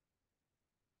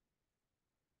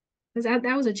 Because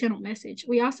that was a channel message.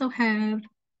 We also have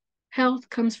health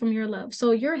comes from your love.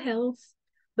 So your health,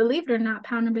 believe it or not,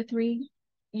 pound number 3,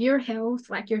 your health,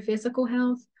 like your physical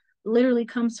health, literally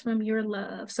comes from your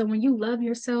love. So when you love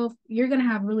yourself, you're going to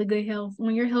have really good health.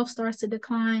 When your health starts to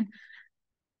decline,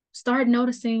 start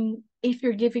noticing if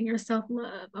you're giving yourself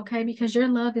love, okay? Because your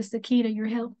love is the key to your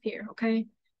health here, okay?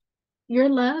 Your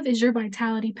love is your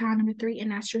vitality, pound number 3,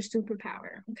 and that's your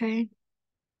superpower, okay?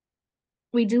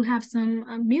 We do have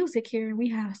some music here. We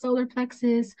have Solar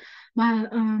Plexus by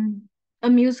a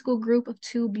musical group of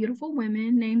 2 beautiful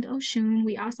women named Oshun.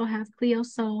 We also have Cleo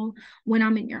Soul, When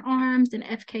I'm in Your Arms, and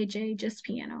FKJ, Just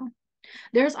Piano.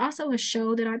 There's also a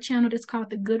show that I channeled. It's called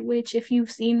The Good Witch. If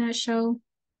you've seen that show,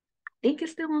 I think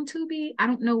it's still on Tubi. I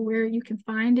don't know where you can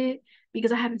find it,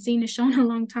 because I haven't seen the show in a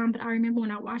long time, but I remember when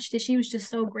I watched it, she was just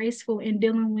so graceful in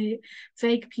dealing with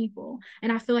fake people.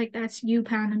 And I feel like that's you,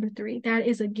 pound number 3. That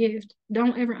is a gift.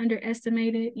 Don't ever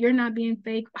underestimate it. You're not being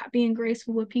fake, being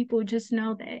graceful with people. Just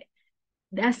know that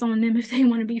that's on them if they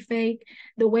want to be fake.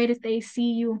 The way that they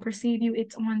see you and perceive you,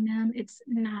 it's on them. It's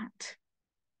not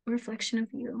a reflection of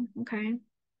you, okay?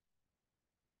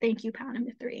 Thank you, pound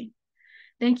number 3.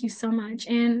 Thank you so much.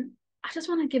 And I just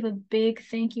want to give a big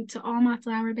thank you to all my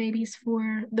flower babies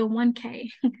for the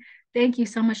 1K. Thank you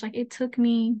so much. Like, it took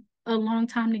me a long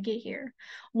time to get here.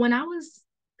 When I was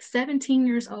 17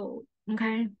 years old,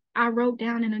 okay, I wrote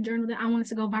down in a journal that I wanted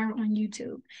to go viral on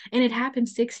YouTube, and it happened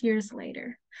 6 years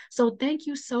later. So thank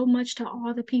you so much to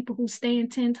all the people who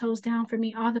stand 10 toes down for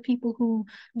me, all the people who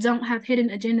don't have hidden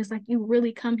agendas. Like, you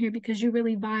really come here because you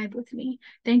really vibe with me.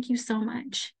 Thank you so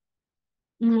much.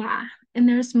 Mwah. And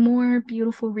there's more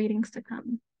beautiful readings to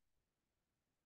come.